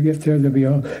directions. When they get there, they'll be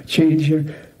all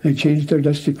changed. They change their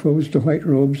dusty clothes to white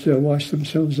robes. They'll wash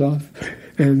themselves off,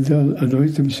 and they'll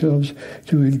anoint themselves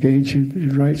to engage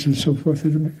in rites and so forth.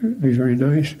 It'll be very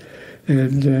nice.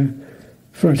 And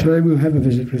for a time, we'll have a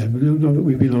visit with them, and they'll know that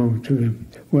we belong to them.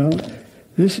 Well,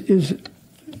 this is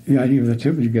the idea of the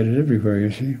temple. You get it everywhere,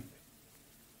 you see.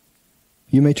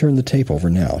 You may turn the tape over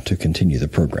now to continue the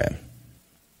program.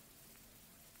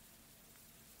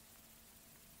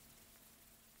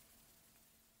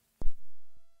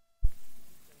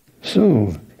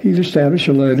 So, he's established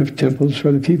a line of temples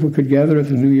where the people could gather at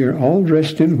the New Year, all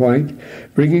dressed in white,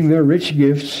 bringing their rich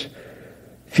gifts,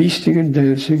 feasting and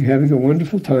dancing, having a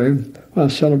wonderful time while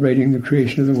celebrating the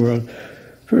creation of the world.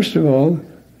 First of all,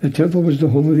 the temple was the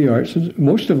home of the arts, and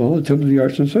most of all, the temple of the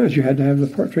arts and science. You had to have the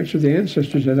portraits of the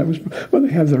ancestors there. That was, well,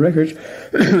 they have the records.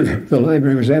 The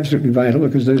library was absolutely vital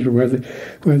because those were where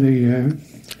the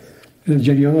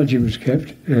genealogy was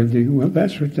kept, and well,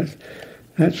 that's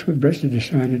what Breslin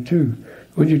decided too.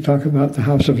 When you talk about the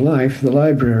House of Life, the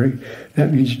library,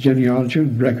 that means genealogy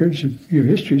and records, and your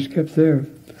history is kept there.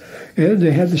 And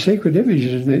they had the sacred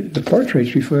images and the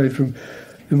portraits we find from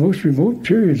the most remote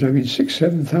periods,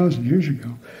 7,000 years ago,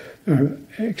 are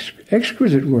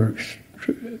exquisite works,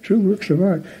 true works of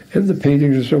art, and the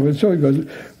paintings and so on. So it goes,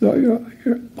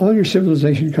 all your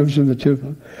civilization comes from the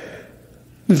temple.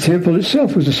 The temple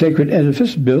itself was a sacred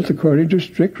edifice built according to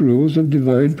strict rules of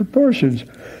divine proportions.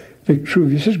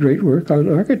 Vitruvius' great work on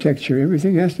architecture.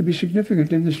 Everything has to be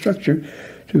significant in the structure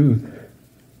to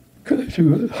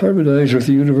harmonize with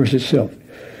the universe itself.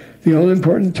 The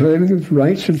all-important timing of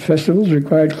rites and festivals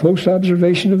required close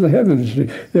observation of the heavens.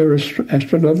 There were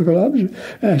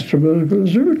astronomical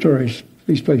observatories,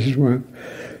 these places were.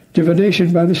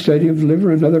 Divination by the study of the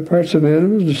liver and other parts of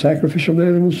animals, the sacrificial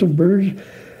animals of birds.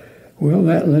 Well,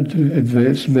 that led to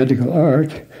advanced medical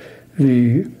art.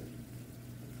 The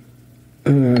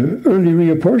early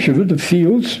reapportionment of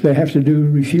fields. They have to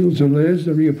do fields and lands.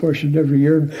 They're reapportioned every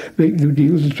year, make new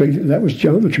deals. That was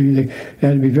geometry. They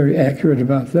had to be very accurate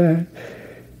about that.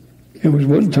 It was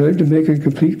one time to make and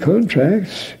complete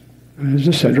contracts as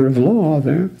the center of law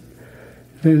there.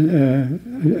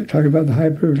 Then talk about the high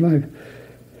privileged life.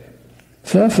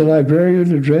 Thoth, the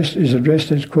librarian, is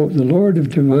addressed as, quote, the Lord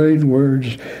of divine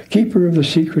words, keeper of the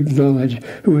secret knowledge,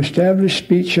 who established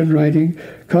speech and writing,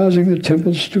 causing the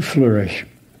temples to flourish.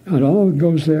 And all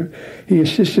goes there. He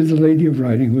assisted the lady of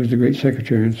writing, who was the great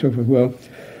secretary, and so forth. Well,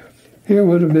 here are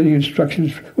one of many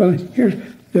instructions. Well, here's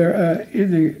there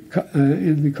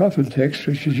in the coffin text,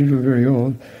 which is, very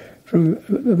old, from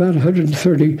about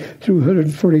 130 through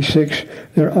 146,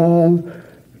 they're all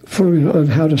on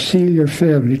how to seal your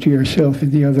family to yourself in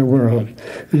the other world.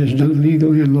 It is done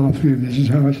legally and lawfully. This is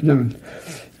how it's done.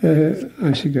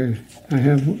 I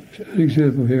have an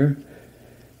example here.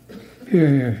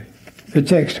 Here. The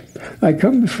text. I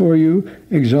come before you,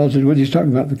 exalted one. He's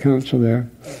talking about the council there.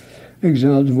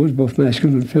 Exalted ones, both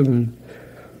masculine and feminine.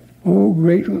 Oh,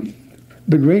 great one.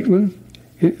 The great one.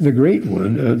 He's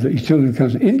telling the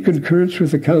council, in concurrence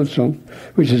with the council,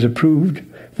 which has approved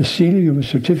the sealing of a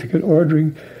certificate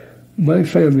ordering my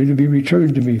family to be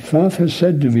returned to me. Thoth has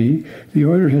said to me, the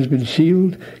order has been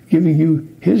sealed, giving you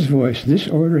his voice. This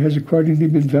order has accordingly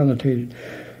been validated.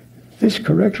 This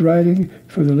correct writing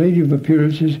for the Lady of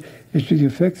Appearances is to the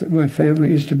effect that my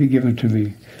family is to be given to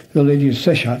me. The Lady is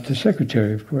Seshat, the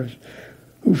secretary, of course,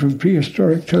 who from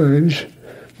prehistoric times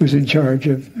was in charge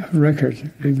of records.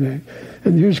 And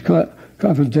here's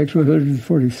coffin text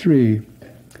 143.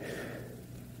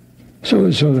 So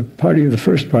the party of the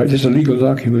first part, this is a legal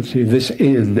document, see, this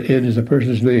N, the N is the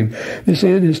person's name. This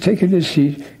N has taken his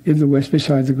seat in the west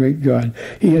beside the great God.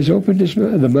 He has opened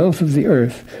the mouth of the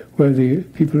earth, where the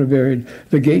people are buried,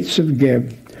 the gates of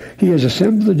Geb. He has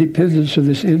assembled the dependents of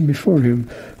this N before him,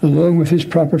 along with his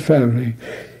proper family.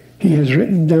 He has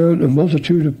written down a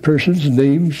multitude of persons,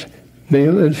 names,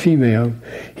 male and female.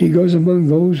 He goes among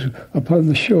those upon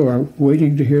the shore,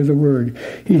 waiting to hear the word.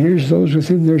 He hears those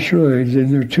within their shrines,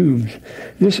 in their tombs.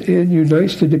 This N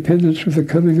unites the dependents with the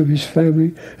coming of his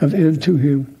family of N to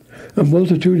him. A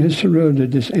multitude has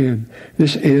surrounded this N.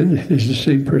 This N is the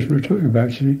same person we're talking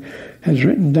about, see, has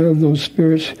written down those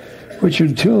spirits which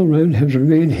until then have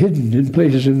remained hidden in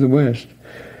places in the west.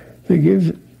 They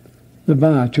give the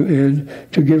Ba to N,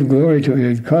 to give glory to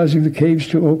N, causing the caves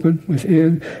to open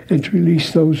within and to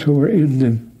release those who are in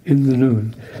them in the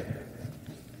noon.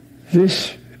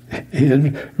 This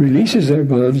N releases their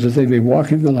bonds that they may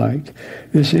walk in the light.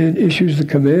 This N issues the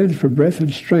command for breath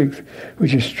and strength,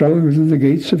 which is stronger than the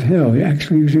gates of hell. You're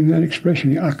actually using that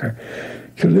expression, Yakar,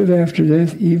 to live after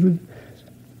death even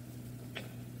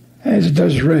as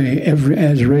does Ray,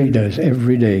 as Ray does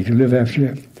every day, to live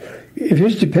after death. If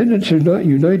his dependents are not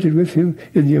united with him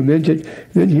in the Amentet,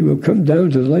 then he will come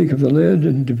down to the lake of the land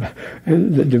and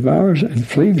that devours, and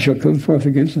flames shall come forth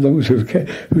against those who's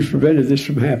prevented this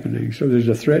from happening. So there's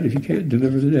a threat if you can't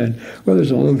deliver the dead. Well,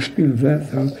 there's a long spiel of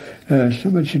that, though.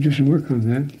 Somebody should do some work on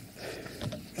that.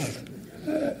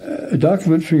 A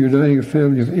document for uniting a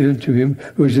family of N to him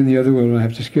who is in the other world. I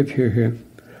have to skip here.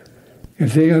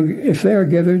 If they are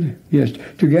gathered, yes,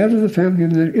 to gather the family,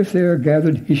 and if they are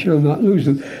gathered, he shall not lose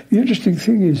them. The interesting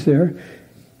thing is there,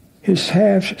 his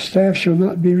staff shall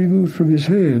not be removed from his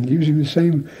hand, using the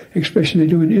same expression they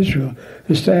do in Israel.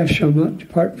 The staff shall not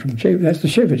depart from Jacob. That's the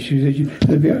Shevet,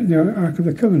 the Ark of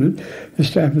the Covenant, the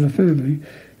staff of the family,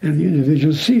 and the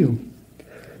individual seal.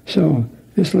 So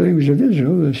this language of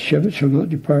Israel, the Shevet shall not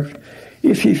depart.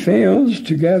 If he fails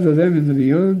to gather them in the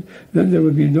beyond, then there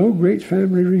would be no great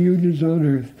family reunions on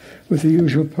earth with the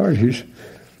usual parties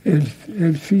and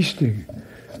feasting.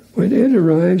 When N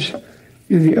arrives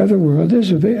in the other world, there's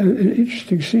an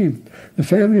interesting scene. The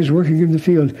family is working in the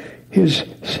field. His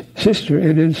sister,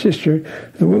 N's sister,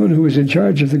 the woman who was in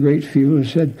charge of the great field, has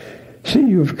said, "See,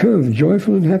 you have come,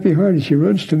 joyful and happy-hearted." She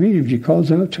runs to meet him. She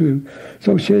calls out to him.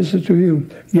 So she says to him,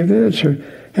 "Give answer.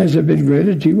 Has it been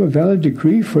granted to you a valid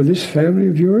decree for this family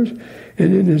of yours?"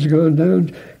 And N has gone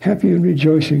down happy and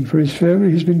rejoicing, for his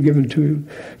family has been given to him.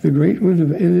 The great one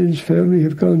of N's family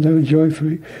have gone down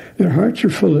joyfully. Their hearts are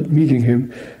full at meeting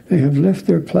him. They have left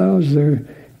their plows, their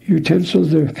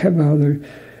utensils, their kebab, their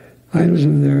idols,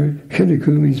 and their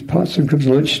kinniku, means pots and cups,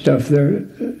 lunch stuff,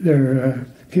 their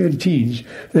canteens.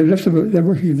 They're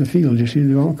working in the field, you see.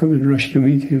 They all come and rush to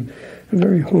meet him. A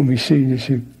very homey scene, you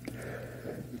see.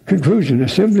 Conclusion,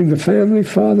 assembling the family,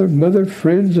 father, mother,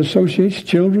 friends, associates,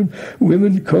 children,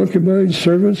 women, concubines,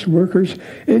 servants, workers,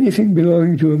 anything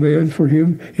belonging to a man for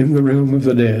him in the realm of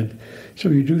the dead. So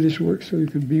you do this work so you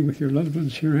can be with your loved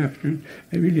ones hereafter.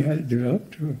 They really had it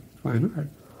developed to a fine art.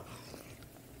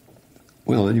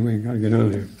 Well, anyway, you've got to get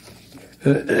on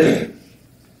there.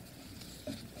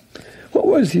 What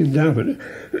was the endowment?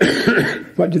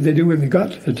 What did they do when they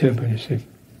got to the temple, you see?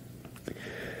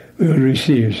 Well,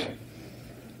 receives.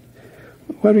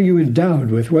 What are you endowed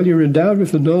with? Well, you're endowed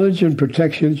with the knowledge and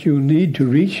protections you'll need to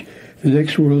reach the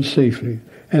next world safely.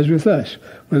 As with us,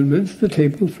 one went to the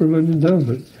table for an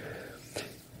endowment.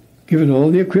 Given all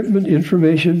the equipment,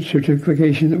 information,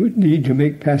 certification that would need to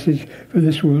make passage from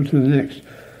this world to the next.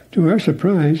 To our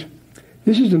surprise,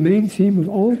 this is the main theme of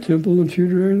all temple and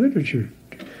funerary literature.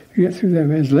 You get through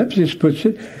that. As Lepsius puts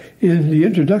it in the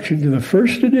introduction to the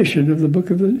first edition of the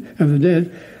Book of the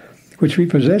Dead, which we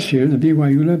possess here in the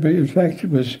BYU library. In fact,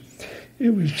 it was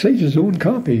Sage's own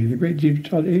copy. The great G.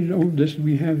 Todd Aiden owned this, and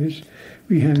we have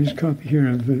his copy here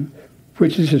of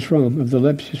which this is from, of the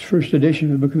Lepsius first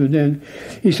edition of the Book of the Dead.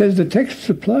 He says the text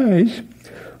supplies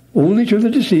only to the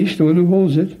deceased, the one who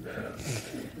holds it,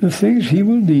 the things he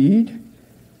will need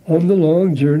on the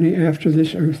long journey after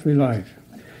this earthly life.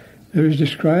 There is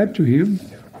described to him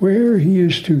where he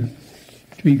is to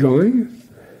be going,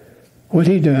 what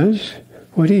he does,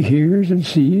 what he hears and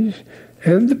sees,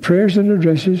 and the prayers and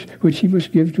addresses which he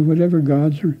must give to whatever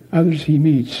gods or others he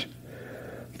meets.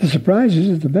 The surprise is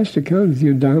that the best account of the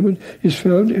endowment is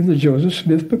found in the Joseph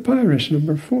Smith Papyrus,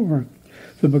 number 4,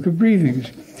 the Book of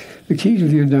Breathings. The key to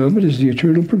the endowment is the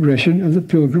eternal progression of the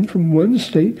pilgrim from one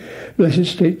state, blessed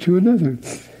state, to another.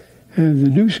 And the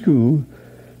new school,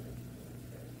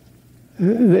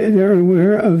 they're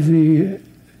aware of the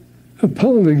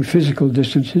appalling physical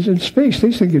distances and space.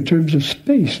 They think in terms of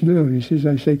space now, you see, as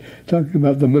I say, talking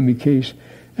about the mummy case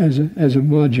as a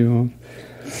module.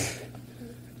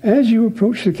 As you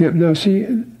approach the camp, now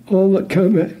see, all that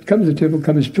come to the temple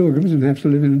come as pilgrims and have to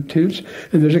live in tents,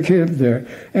 and there's a camp there.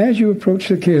 As you approach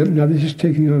the camp, now this is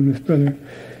taking on with Brother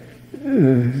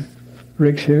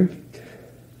Ricks here,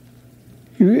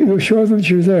 you show them that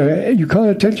you're there. You call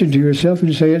attention to yourself and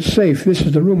you say, it's safe. This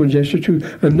is the Roman gesture too.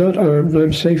 I'm not armed,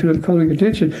 I'm safe, and I'm calling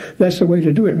attention. That's the way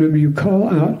to do it. Remember, you call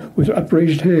out with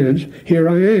upraised hands, here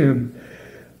I am.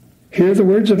 Hear the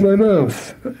words of my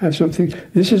mouth. Have something.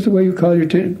 This is the way you call your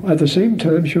attention. At the same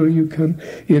time, showing you come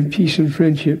in peace and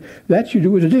friendship. That you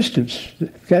do at a distance.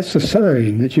 That's the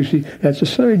sign that you see. That's the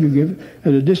sign you give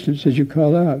at a distance as you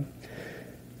call out.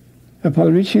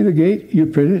 Upon reaching the gate, you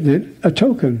print it, a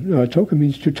token. Now, a token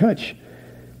means to touch.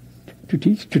 To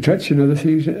touch and other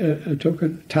things, a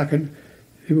token, taken,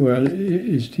 well,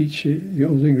 is teach the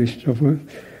Old English and so forth.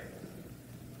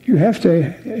 You have to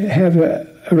have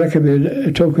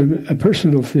a token, a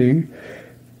personal thing.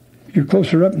 You're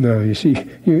closer up now, you see.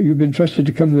 You've been trusted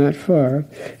to come that far.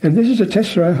 And this is a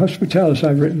tesserae hospitalis.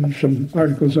 I've written some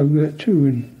articles on that too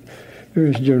in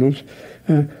various journals.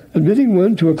 Admitting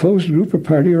one to a closed group or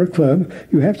party or a club,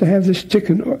 you have to have this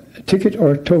ticket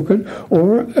or token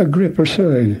or a grip or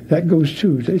sign. That goes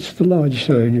too. It's the lodge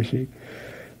sign, you see.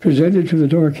 Presented to the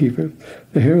doorkeeper,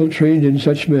 the herald trained in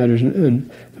such matters. And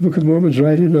the Book of Mormon's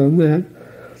right in on that.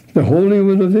 The Holy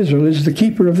One of Israel is the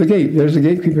keeper of the gate. There's the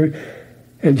gatekeeper.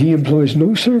 And he employs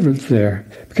no servant there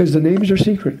because the names are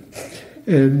secret.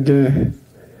 And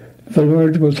the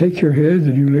Lord will take your hand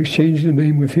and you'll exchange the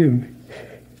name with him.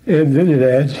 And then it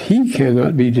adds, he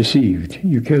cannot be deceived.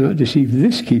 You cannot deceive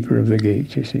this keeper of the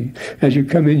gate, you see, as you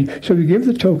come in. So you give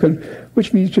the token,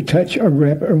 which means to touch or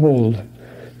grab or hold.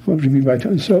 What do you mean by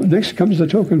token? So next comes the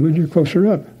token when you're closer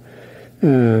up.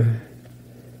 And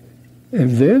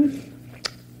then,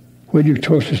 when you're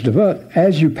closest about,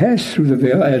 as you pass through the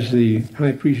veil, as the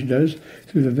high priest does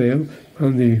through the veil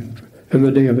on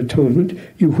the Day of Atonement,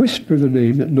 you whisper the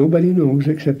name that nobody knows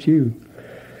except you.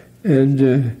 And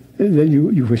then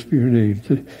you whisper your name.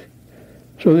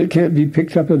 So that it can't be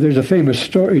picked up. There's a famous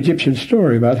Egyptian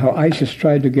story about how Isis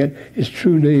tried to get his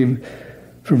true name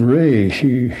from Re.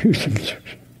 She used some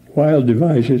wild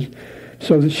devices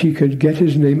so that she could get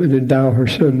his name and endow her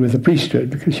son with the priesthood,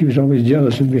 because she was always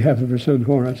jealous on behalf of her son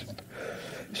Horus.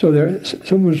 So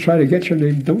someone's trying to get your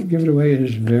name. Don't give it away. It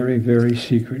is very, very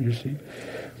secret, you see.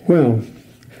 Well,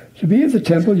 to be at the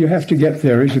temple, you have to get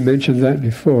there, as you mentioned that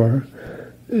before.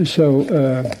 So,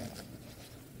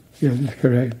 yeah, that's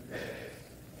correct.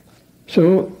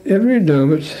 So, every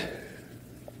endowment,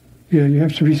 you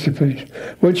have to reach the place.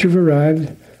 Once you've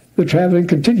arrived, the traveling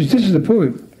continues. This is the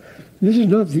point. This is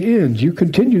not the end. You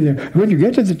continue there. When you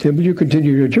get to the temple, you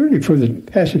continue your journey for the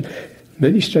passage.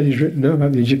 Many studies written now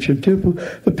about the Egyptian temple.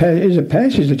 Is a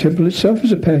passage. The temple itself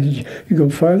is a passage. You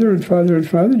go farther and farther and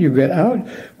farther. You get out.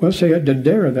 Well, say at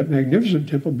Dendera, that magnificent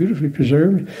temple, beautifully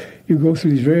preserved. You go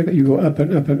through these you go up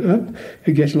and up and up.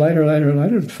 It gets lighter, lighter,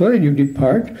 lighter. And finally, you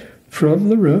depart from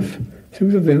the roof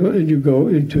through the veil, and you go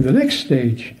into the next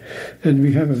stage. And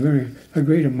we have a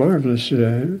great and marvelous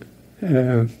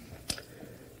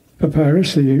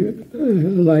papyrus, the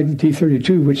Leiden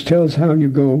T32, which tells how you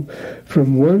go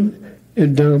from one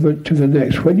endowment to the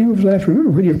next. When you have left,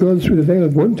 remember, when you've gone through the veil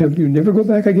of one temple, you never go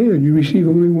back again. You receive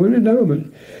only one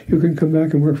endowment. You can come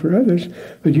back and work for others,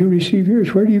 but you receive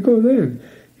yours. Where do you go then?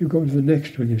 You go to the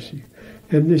next one, you see.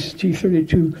 And this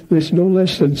T32 lists no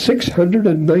less than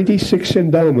 696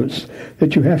 endowments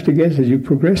that you have to get as you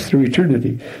progress through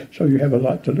eternity. So you have a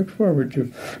lot to look forward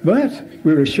to. But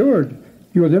we're assured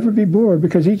you will never be bored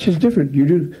because each is different. You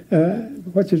do,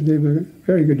 what's his name? A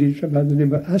very good teacher about the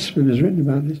name of Aspen has written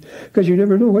about this, because you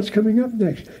never know what's coming up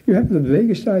next. You have the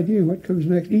vaguest idea what comes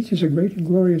next. Each is a great and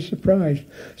glorious surprise.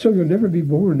 So you'll never be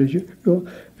bored as you go,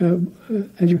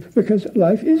 because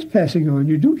life is passing on.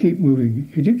 You do keep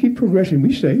moving. You do keep progressing.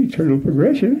 We say eternal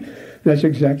progression. That's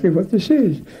exactly what this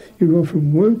is. You go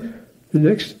from one, the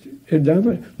next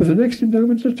endowment, but the next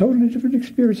endowment is a totally different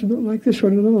experience. It's not like this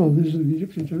one at all. This is the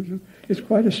Egyptian temple. It's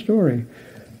quite a story.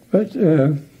 But,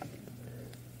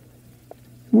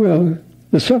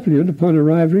 the suppliant, upon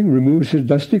arriving, removes his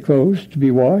dusty clothes to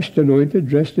be washed, anointed,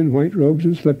 dressed in white robes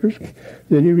and slippers.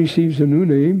 Then he receives a new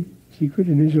name, secret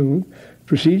in his own,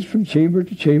 proceeds from chamber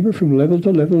to chamber, from level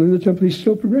to level in the temple. He's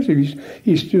still progressive.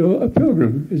 He's still a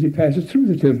pilgrim as he passes through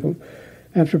the temple.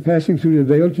 After passing through the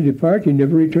veil to depart, he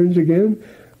never returns again,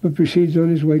 but proceeds on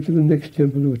his way to the next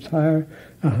temple to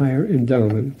a higher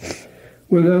endowment.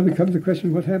 Well, now becomes the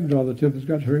question, what happened to all the temples?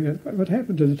 Got to hurry up. What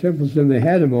happened to the temples? Then they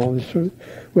had them all.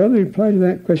 Well, the reply to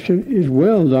that question is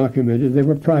well documented. They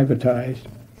were privatized.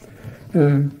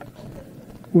 No,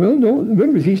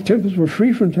 remember, these temples were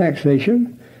free from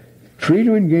taxation, free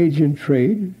to engage in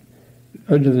trade,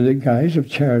 under the guise of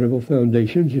charitable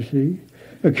foundations, you see,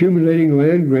 accumulating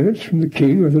land grants from the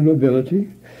king or the nobility,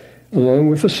 along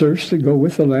with the serfs that go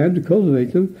with the land to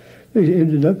cultivate them. They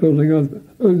ended up owning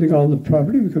all the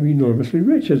property, becoming enormously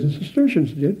rich, as the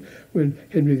Cistercians did when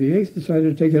Henry VIII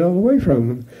decided to take it all away from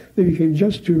them. They became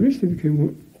just too rich. They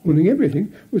became owning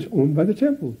everything was owned by the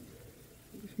temple.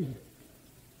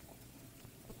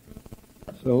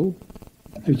 So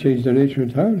they changed their nature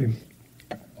entirely.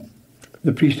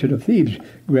 The priesthood of Thebes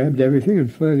grabbed everything and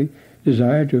finally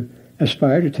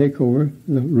aspire to take over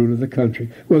the rule of the country.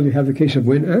 Well, you have the case of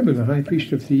Wen-Ammon, the high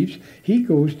priest of Thebes. He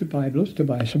goes to Byblos to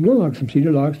buy some logs, some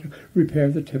cedar logs, to repair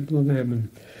the temple of Ammon.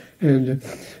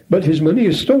 But his money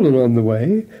is stolen on the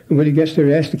way, and when he gets there,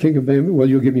 he asks the king of Ammon, well,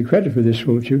 you'll give me credit for this,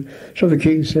 won't you? So the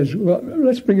king says, well,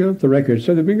 let's bring out the records.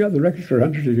 So they bring out the records for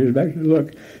hundreds of years back, and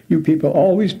look, you people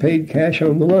always paid cash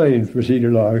on the line for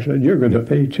cedar logs, and you're going to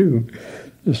pay too.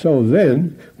 So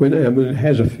then, when Ammon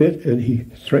has a fit and he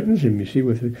threatens him, you see,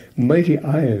 with a mighty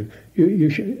iron,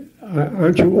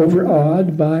 aren't you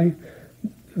overawed by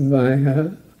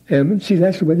Ammon? See,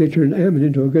 that's the way they turned Ammon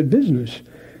into a good business.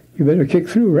 You better kick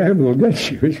through or Ammon will get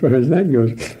you, as far as that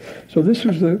goes. So this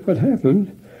was what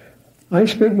happened. I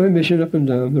spent my mission up and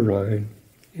down the Rhine,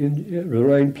 in the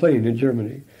Rhine Plain in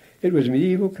Germany. It was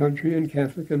medieval country and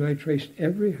Catholic, and I traced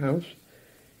every house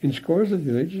in scores of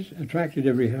villages, attracted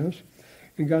every house,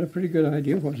 and got a pretty good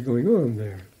idea of what's going on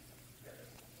there.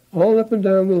 All up and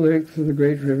down the length of the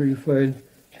great river, you find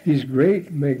these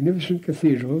great, magnificent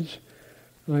cathedrals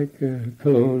like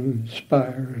Cologne and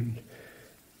Speyer and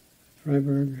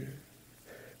Freiburg.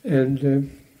 And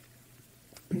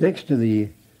next to the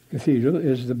cathedral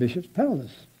is the bishop's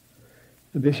palace.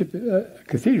 The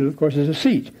cathedral, of course, is a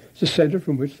seat. It's the center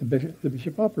from which the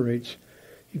bishop operates.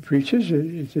 He preaches.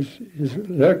 It's his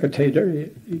cathedra,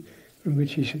 from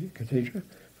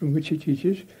which he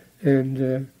teaches,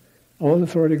 and all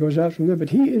authority goes out from there. But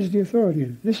he is the authority.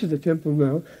 This is the temple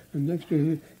now, and next to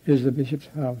him is the bishop's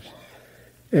house.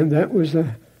 And that was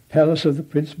the palace of the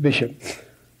prince bishop.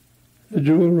 The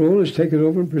dual role is taken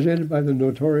over and presented by the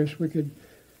notorious wicked.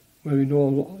 Well, we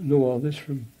know all this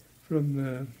from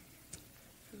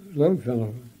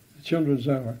Longfellow, The Children's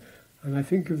Hour. And I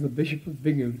think of the Bishop of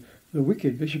Bingham, the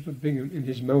wicked Bishop of Bingham, in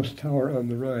his mouse tower on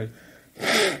the Rhine.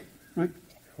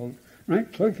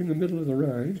 Right plunk in the middle of the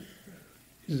Rhine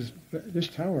is this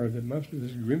tower, the mouse of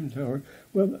this grim tower.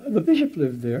 Well, the bishop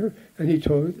lived there, and he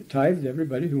tithed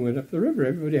everybody who went up the river.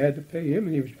 Everybody had to pay him,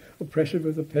 and he was oppressive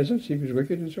of the peasants. He was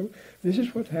wicked, and so on. This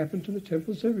is what happened to the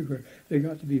temples everywhere. They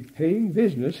got to be paying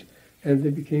business, and they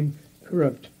became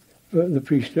corrupt. The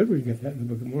priesthood, we get that in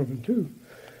the Book of Mormon too.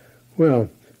 Well,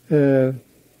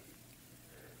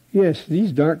 yes,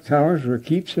 these dark towers were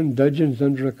keeps and dungeons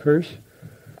under a curse,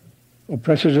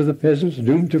 oppressors of the peasants,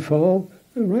 doomed to fall.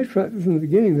 And right from the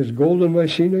beginning, there's golden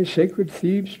Mycenae, sacred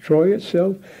Thebes, Troy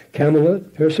itself,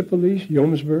 Camelot, Persepolis,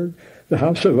 Jomsburg, the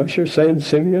house of Usher, San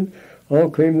Simeon, all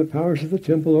claim the powers of the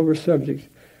temple over subjects.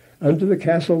 Under the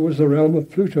castle was the realm of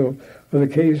Pluto, or the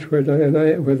caves where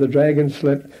the dragon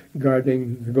slept,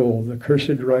 guarding the gold, the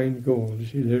cursed Rhine gold. You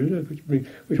see,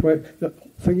 the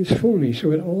thing is phony,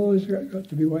 so it all has got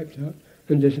to be wiped out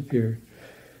and disappear.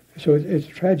 So it's a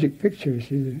tragic picture. You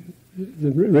see,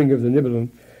 the ring of the Nibelung.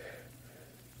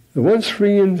 The once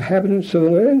free inhabitants of the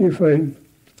land, you find,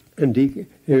 and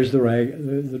here's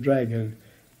the dragon,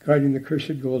 guarding the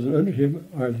cursed gold, and under him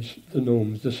are the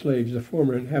gnomes, the slaves, the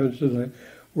former inhabitants of the land,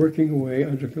 working away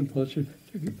under compulsion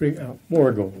to bring out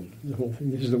more gold. The whole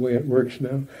thing, this is the way it works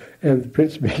now, and the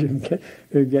Prince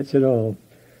gets it all.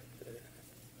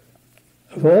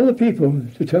 Of all the people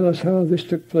to tell us how this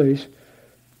took place,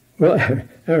 well,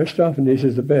 Aristophanes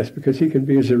is the best, because he can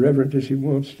be as irreverent as he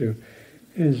wants to.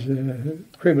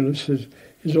 Criminus,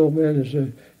 his old man is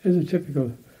a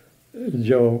typical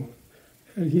Joe,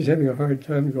 and he's having a hard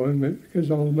time going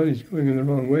because all the money's going in the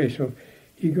wrong way. So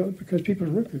because people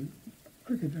are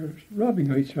crooked, they're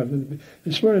robbing each other.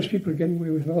 The smartest people are getting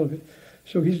away with all of it.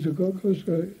 So he's to go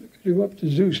up to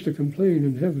Zeus to complain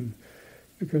in heaven,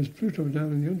 because Pluto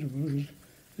down in the underworld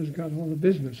has got all the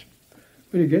business.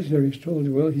 When he gets there, he's told,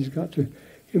 well,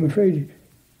 I'm afraid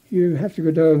you have to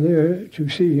go down there to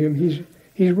see him.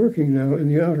 He's working now in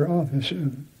the outer office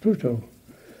of Pluto.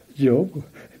 Job,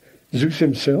 Zeus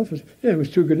himself, it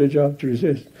was too good a job to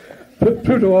resist.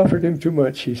 Pluto offered him too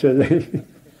much, he said.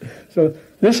 So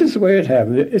this is the way it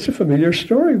happened. It's a familiar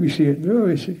story. We see it now.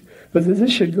 You see. But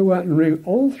this should go out and ring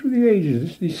all through the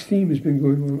ages. This theme has been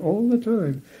going on all the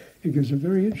time. It gives a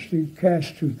very interesting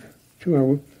cast to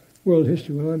our world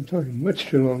history. Well, I'm talking much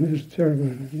too long. This is terrible.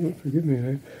 You won't forgive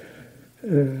me.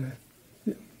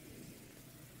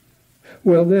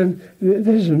 Well, then,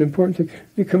 this is an important thing.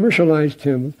 The commercialized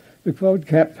temple, the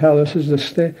cloud-capped palaces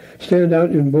that stand out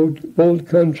in bold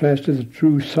contrast to the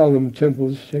true solemn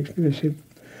temples, Shakespeare said.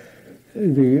 I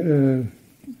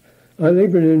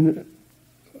labored in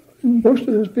most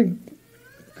of those big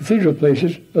cathedral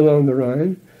places along the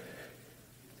Rhine,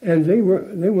 and they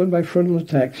won by frontal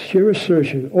attacks, sheer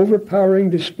assertion,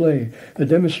 overpowering display, a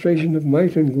demonstration of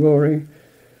might and glory,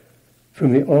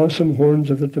 from the awesome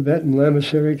horns of the Tibetan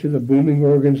lamasery to the booming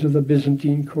organs of the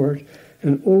Byzantine court,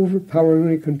 an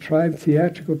overpoweringly contrived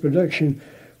theatrical production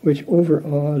which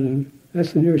overawed, and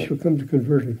that's the nearest you'll come to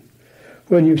converting.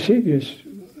 When Eusebius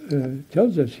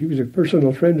tells us, he was a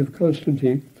personal friend of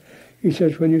Constantine, he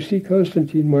says, when you see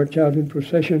Constantine march out in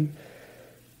procession,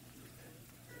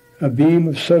 a beam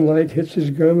of sunlight hits his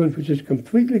garment, which is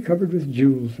completely covered with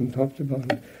jewels from top to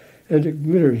bottom, and it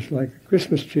glitters like a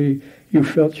Christmas tree. You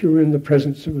felt you were in the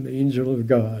presence of an angel of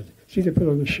God. See, they put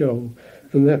on a show,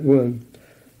 and that won.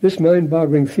 This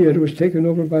mind-boggling theater was taken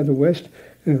over by the West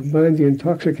and combined the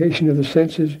intoxication of the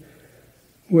senses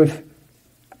with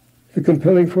the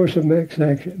compelling force of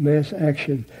mass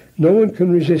action. No one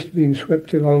can resist being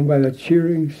swept along by the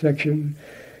cheering section.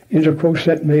 Inter quos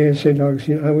et mea, St.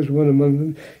 Augustine, I was one among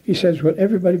them. He says, what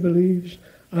everybody believes,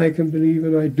 I can believe,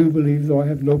 and I do believe, though I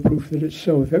have no proof that it's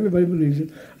so. If everybody believes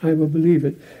it, I will believe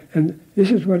it. And this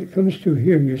is what it comes to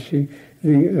here, you see.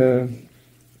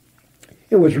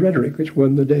 It was rhetoric which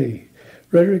won the day.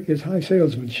 Rhetoric is high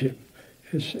salesmanship.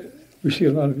 We see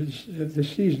a lot of it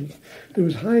this season. It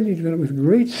was highly developed with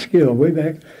great skill. Way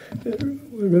back,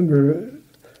 remember,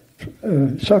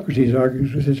 Socrates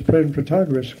argues with his friend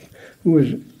Protagoras, who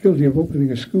was guilty of opening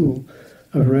a school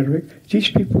of rhetoric,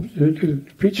 teach people to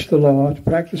preach the law, to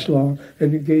practice law,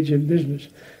 and engage in business.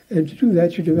 And to do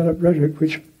that, you develop rhetoric,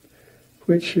 which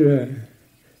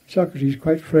Socrates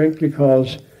quite frankly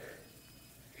calls,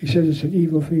 he says it's an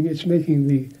evil thing. It's making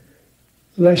the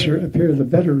lesser appear the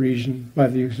better reason by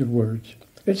the use of words.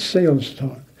 It's sales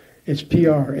talk. It's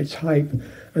PR. It's hype.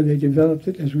 And they developed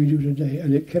it as we do today.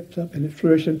 And it kept up and it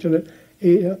flourished until it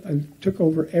ate up and took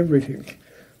over everything.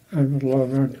 I wrote a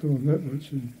long article on that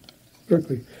once in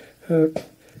Berkeley.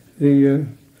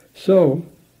 So,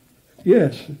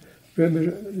 yes,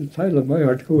 remember the title of my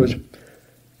article was,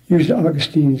 used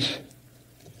Augustine's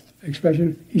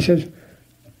expression. He says,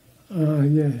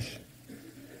 yes.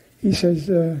 He says,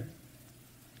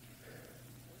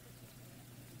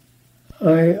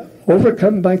 I,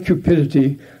 overcome by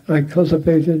cupidity, I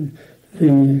cultivated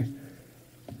the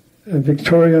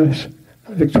victorioso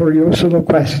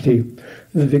loquacity,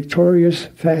 the victorious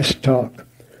fast talk.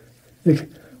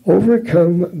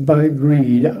 Overcome by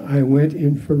greed, I went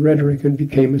in for rhetoric and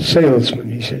became a salesman,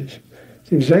 he says.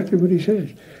 It's exactly what he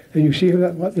says. And you see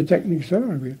what the techniques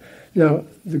are. Now,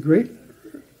 the great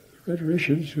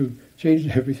rhetoricians who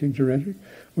changed everything to rhetoric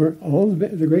were all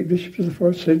the great bishops of the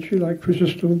 4th century, like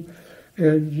Chrysostom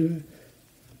and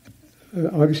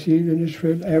Augustine and his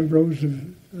friend Ambrose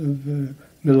of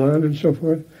Milan and so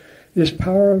forth. This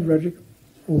power of rhetoric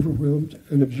overwhelmed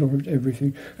and absorbed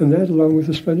everything. And that, along with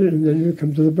the splendor, and then you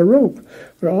come to the Baroque,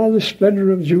 where all the splendor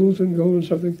of jewels and gold and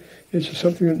something, it's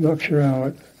something that knocks you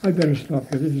out. I better stop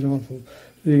here. This is awful.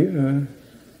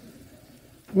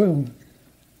 Well,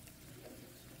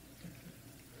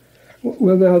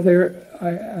 now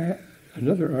I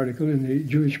another article in the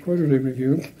Jewish Quarterly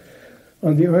Review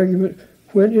on the argument,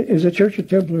 when is a church a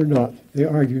temple or not? They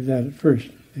argued that at first.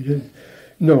 They did.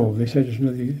 No, they said it's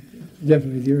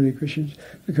definitely the early Christians,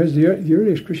 because the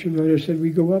earliest Christian writers said we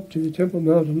go up to the Temple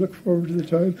Mount and look forward to the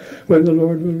time when the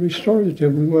Lord will restore the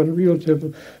temple. We want a real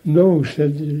temple. No,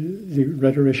 said the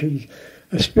rhetoricians,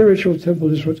 a spiritual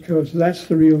temple is what counts. That's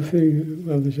the real thing.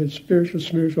 Well, they said spiritual,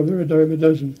 they're a dime a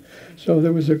dozen. So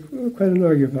there was quite an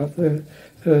argument about that.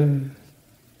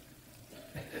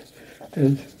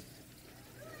 And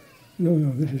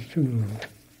no, this is too long.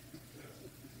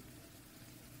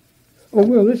 Oh,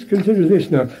 well, let's consider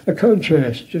this now. A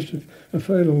contrast, just a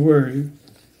final word.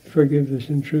 Forgive this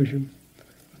intrusion.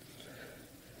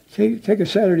 Take a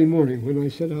Saturday morning when I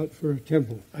set out for a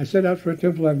temple. I set out for a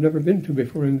temple I've never been to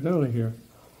before in the valley here.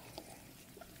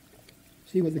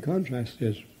 See what the contrast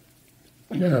is.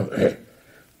 Now,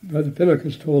 Brother Pinnock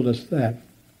has told us that.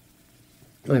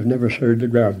 I've never heard the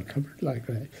ground covered like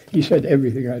that. He said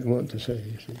everything I'd want to say,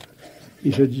 you see.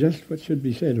 He said just what should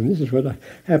be said. And this is what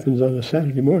happens on a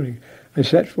Saturday morning. I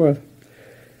set forth,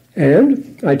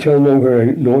 and I tell no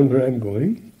one where I'm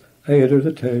going. I enter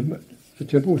the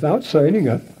temple without signing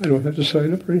up. I don't have to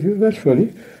sign up or anything. That's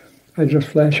funny. I just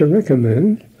flash a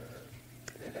recommend,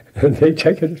 and they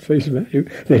take it at face value.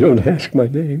 They don't ask my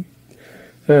name.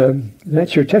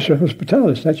 That's your Tessa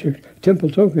Hospitalis. That's your temple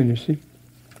token, you see.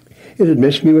 It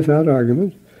admits me without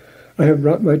argument. I have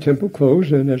brought my temple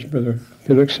clothes, and as Brother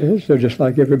Pinnock says, they're just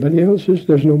like everybody else's.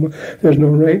 There's no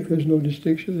rank, there's no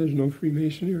distinction, there's no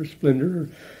Freemasonry or splendor, or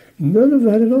none of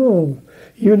that at all.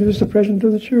 Even if it's the president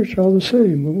of the church, all the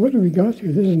same. Well, what have we got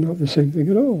here? This is not the same thing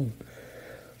at all.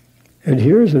 And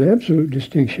here is an absolute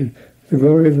distinction. The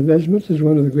glory of the vestments is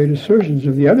one of the great assertions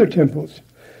of the other temples.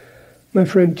 My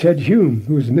friend Ted Hume,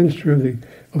 who was the minister of the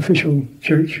official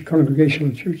church,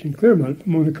 Congregational Church in Claremont,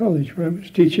 Pomona College, where I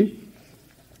was teaching,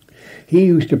 he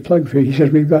used to plug for, he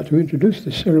said, we've got to introduce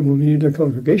this ceremony into the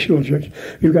Congregational Church.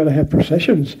 We've got to have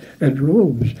processions and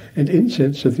robes and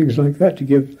incense and things like that to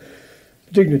give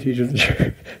dignity to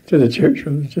the church.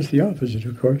 Well, it's just the opposite,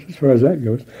 of course, as far as that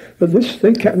goes. But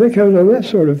they count on that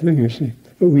sort of thing, you see.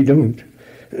 But we don't.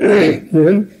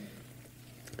 Then,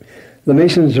 the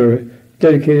Masons are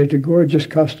dedicated to gorgeous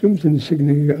costumes and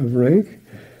insignia of rank.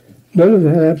 None of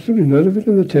that, absolutely none of it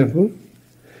in the temple.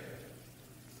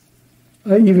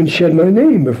 I even shed my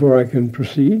name before I can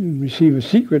proceed and receive a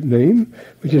secret name,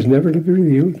 which is never to be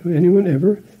revealed to anyone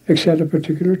ever, except a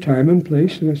particular time and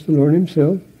place, and that's the Lord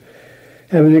himself.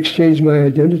 Having exchanged my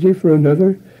identity for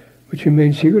another, which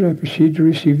remains secret, I proceed to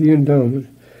receive the endowment.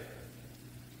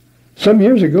 Some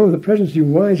years ago, the presidency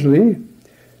wisely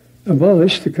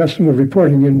abolished the custom of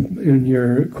reporting in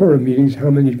your quorum meetings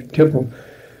how many temple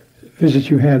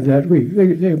visits you had that week.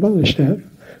 They abolished that.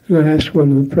 And I asked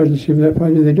one of the presidency of that, why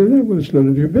did they do that? Well, it's none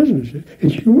of your business.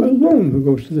 It's you alone who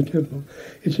goes to the temple.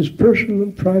 It's as personal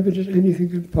and private as anything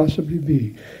could possibly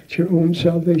be. It's your own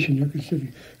salvation you're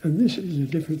considering. And this is a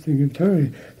different thing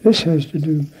entirely. This has to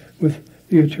do with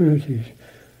the eternities.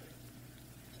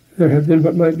 There have been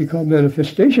what might be called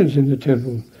manifestations in the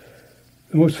temple.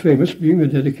 The most famous being the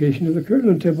dedication of the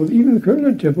Kirtland Temple. Even the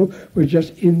Kirtland Temple were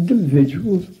just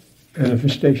individual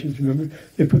manifestations. Remember,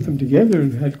 they put them together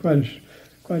and had quite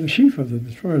a sheaf of them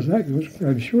as far as that goes.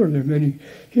 I'm sure there are many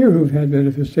here who've had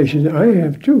manifestations. I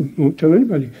have too. Won't tell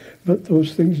anybody. But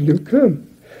those things do come.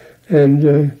 And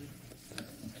there's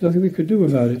nothing we could do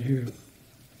about it here.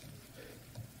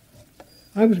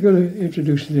 I was going to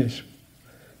introduce this.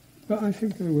 Well, I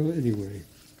think I will anyway.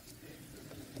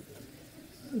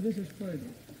 This is final.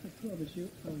 I promise you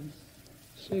I'll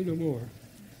say no more.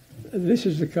 This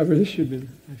is the cover. I should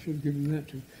have given that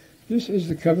to. This is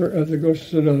the cover of the Ghost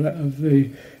Sonata of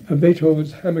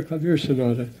Beethoven's Hammerklavier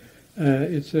Sonata.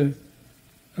 It's a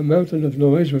mountain of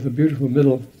noise with a beautiful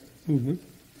middle movement,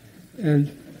 and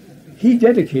he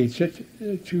dedicates it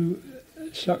to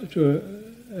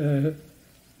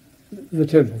the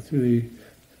temple, to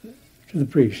the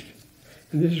priest.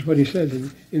 And this is what he said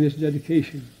in this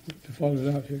dedication, to follow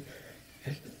it out here,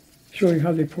 showing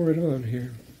how they pour it on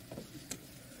here.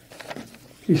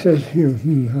 He says here,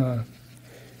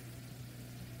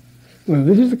 well,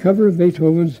 this is the cover of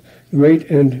Beethoven's great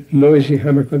and noisy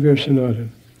Hammerklavier Sonata.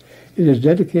 It is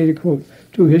dedicated, quote,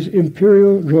 to His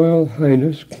Imperial Royal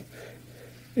Highness,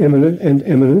 Eminent and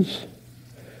Eminence,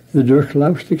 the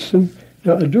Durchlauchtigsten.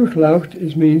 Now, a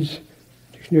Durchlaucht means,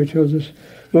 dictionary tells us,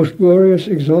 most glorious,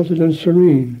 exalted, and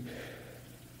serene.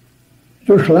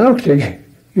 Durchlauchtig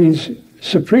means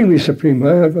supremely supreme,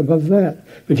 above that.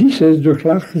 But he says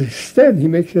Durchlauchtigsten. He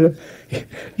makes it a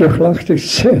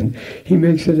Durchlauchtigsten. He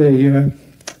makes it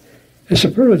a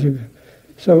superlative.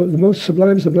 So the most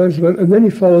sublime, sublime, sublime, and then he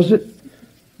follows it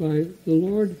by the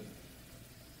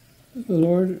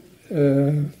Lord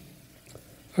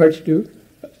Archduke.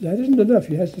 That isn't enough.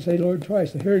 He has to say Lord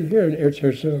twice. The here and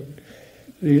Erzherzog.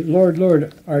 The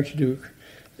Lord Archduke.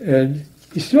 And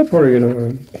he's still pouring it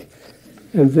on.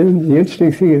 And then the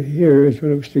interesting thing here is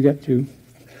what I was to get to.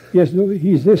 Yes, no,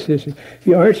 he's this.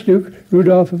 The Archduke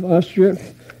Rudolph of Austria,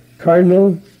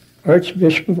 Cardinal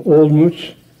Archbishop of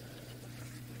Olmütz.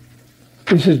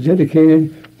 This is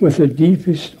dedicated with the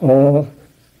deepest awe,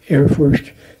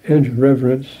 Ehrfurcht, and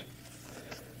reverence.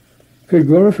 Could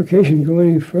glorification go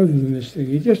any further than this thing?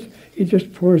 He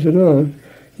just pours it on.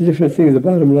 The different thing, the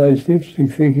bottom line is the interesting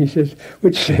thing he says,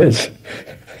 which says,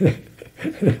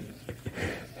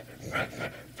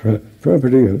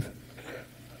 property of,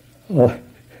 right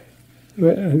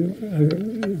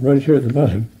here at the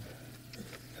bottom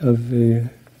of the,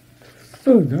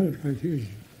 oh, got it right here.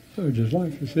 Oh, just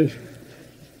like this.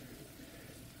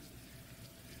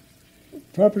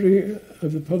 Property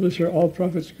of the publisher, all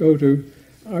profits go to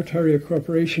Artaria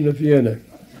Corporation of Vienna.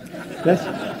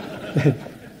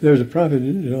 There's a profit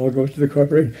in it, it all goes to the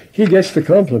corporation. He gets the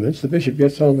compliments, the bishop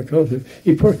gets all the compliments.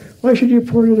 Why should you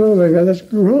pour it on like that? That's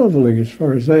groveling as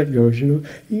far as that goes, you know.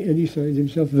 And he signs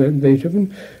himself Van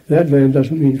Beethoven. That Van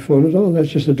doesn't mean phone at all. That's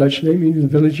just a Dutch name meaning the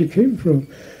village you came from.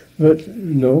 But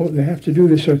no, they have to do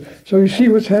this. So you see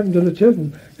what's happened to the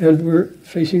temple. And we're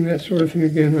facing that sort of thing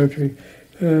again, aren't we?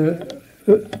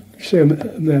 Say a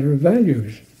matter of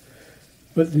values.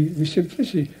 But the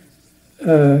simplicity,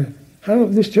 how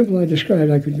this temple I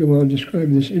described, I could go on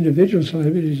describing this individual side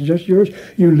of it, is just yours.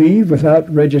 You leave without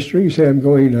registering. You say, I'm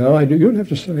going now. You don't have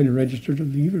to sign a register to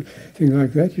leave or thing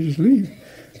like that. You just leave.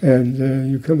 And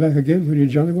you come back again when you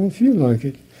jolly well feel like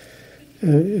it.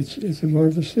 It's a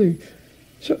marvelous thing.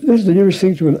 So this is the nearest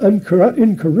thing to an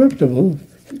incorruptible.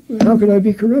 How can I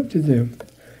be corrupted then?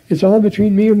 It's all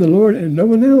between me and the Lord and no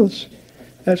one else.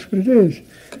 That's what it is.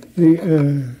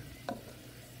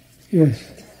 Yes.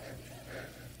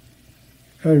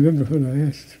 I remember when I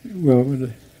asked,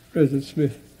 when President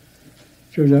Smith,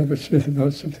 George Albert Smith,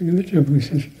 about something in the temple, he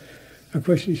says,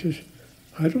 he says,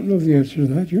 I don't know the answer to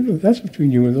that. You know, that's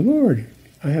between you and the Lord.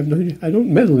 I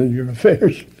don't meddle in your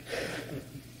affairs.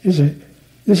 This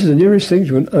is the nearest thing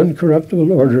to an uncorruptible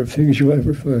order of things you'll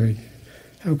ever find.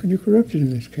 How can you corrupt it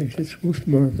in this case? It's most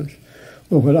marvelous.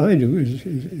 Well, what I do is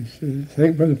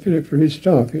thank Brother Pinnock for his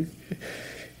talk.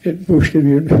 It boosted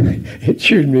me, it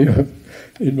cheered me up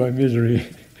in my misery.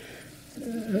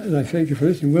 And I thank you for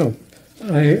listening. Well,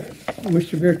 I wish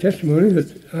to bear testimony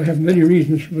that I have many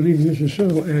reasons for believing this is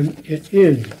so, and it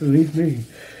is, believe me.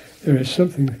 There is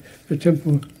something, the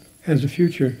temple has a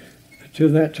future. Until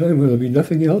that time, there will be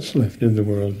nothing else left in the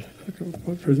world.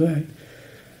 What for that?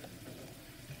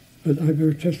 But I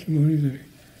bear testimony that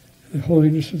the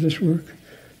holiness of this work,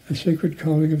 the sacred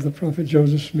calling of the prophet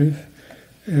Joseph Smith,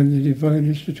 and the divine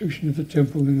institution of the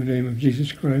temple in the name of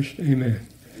Jesus Christ. Amen.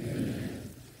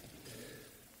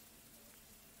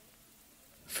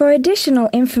 For additional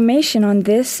information on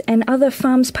this and other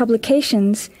FARMS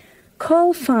publications,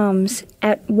 call FARMS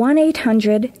at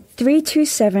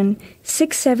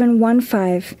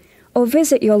 1-800-327-6715 or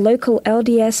visit your local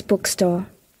LDS bookstore.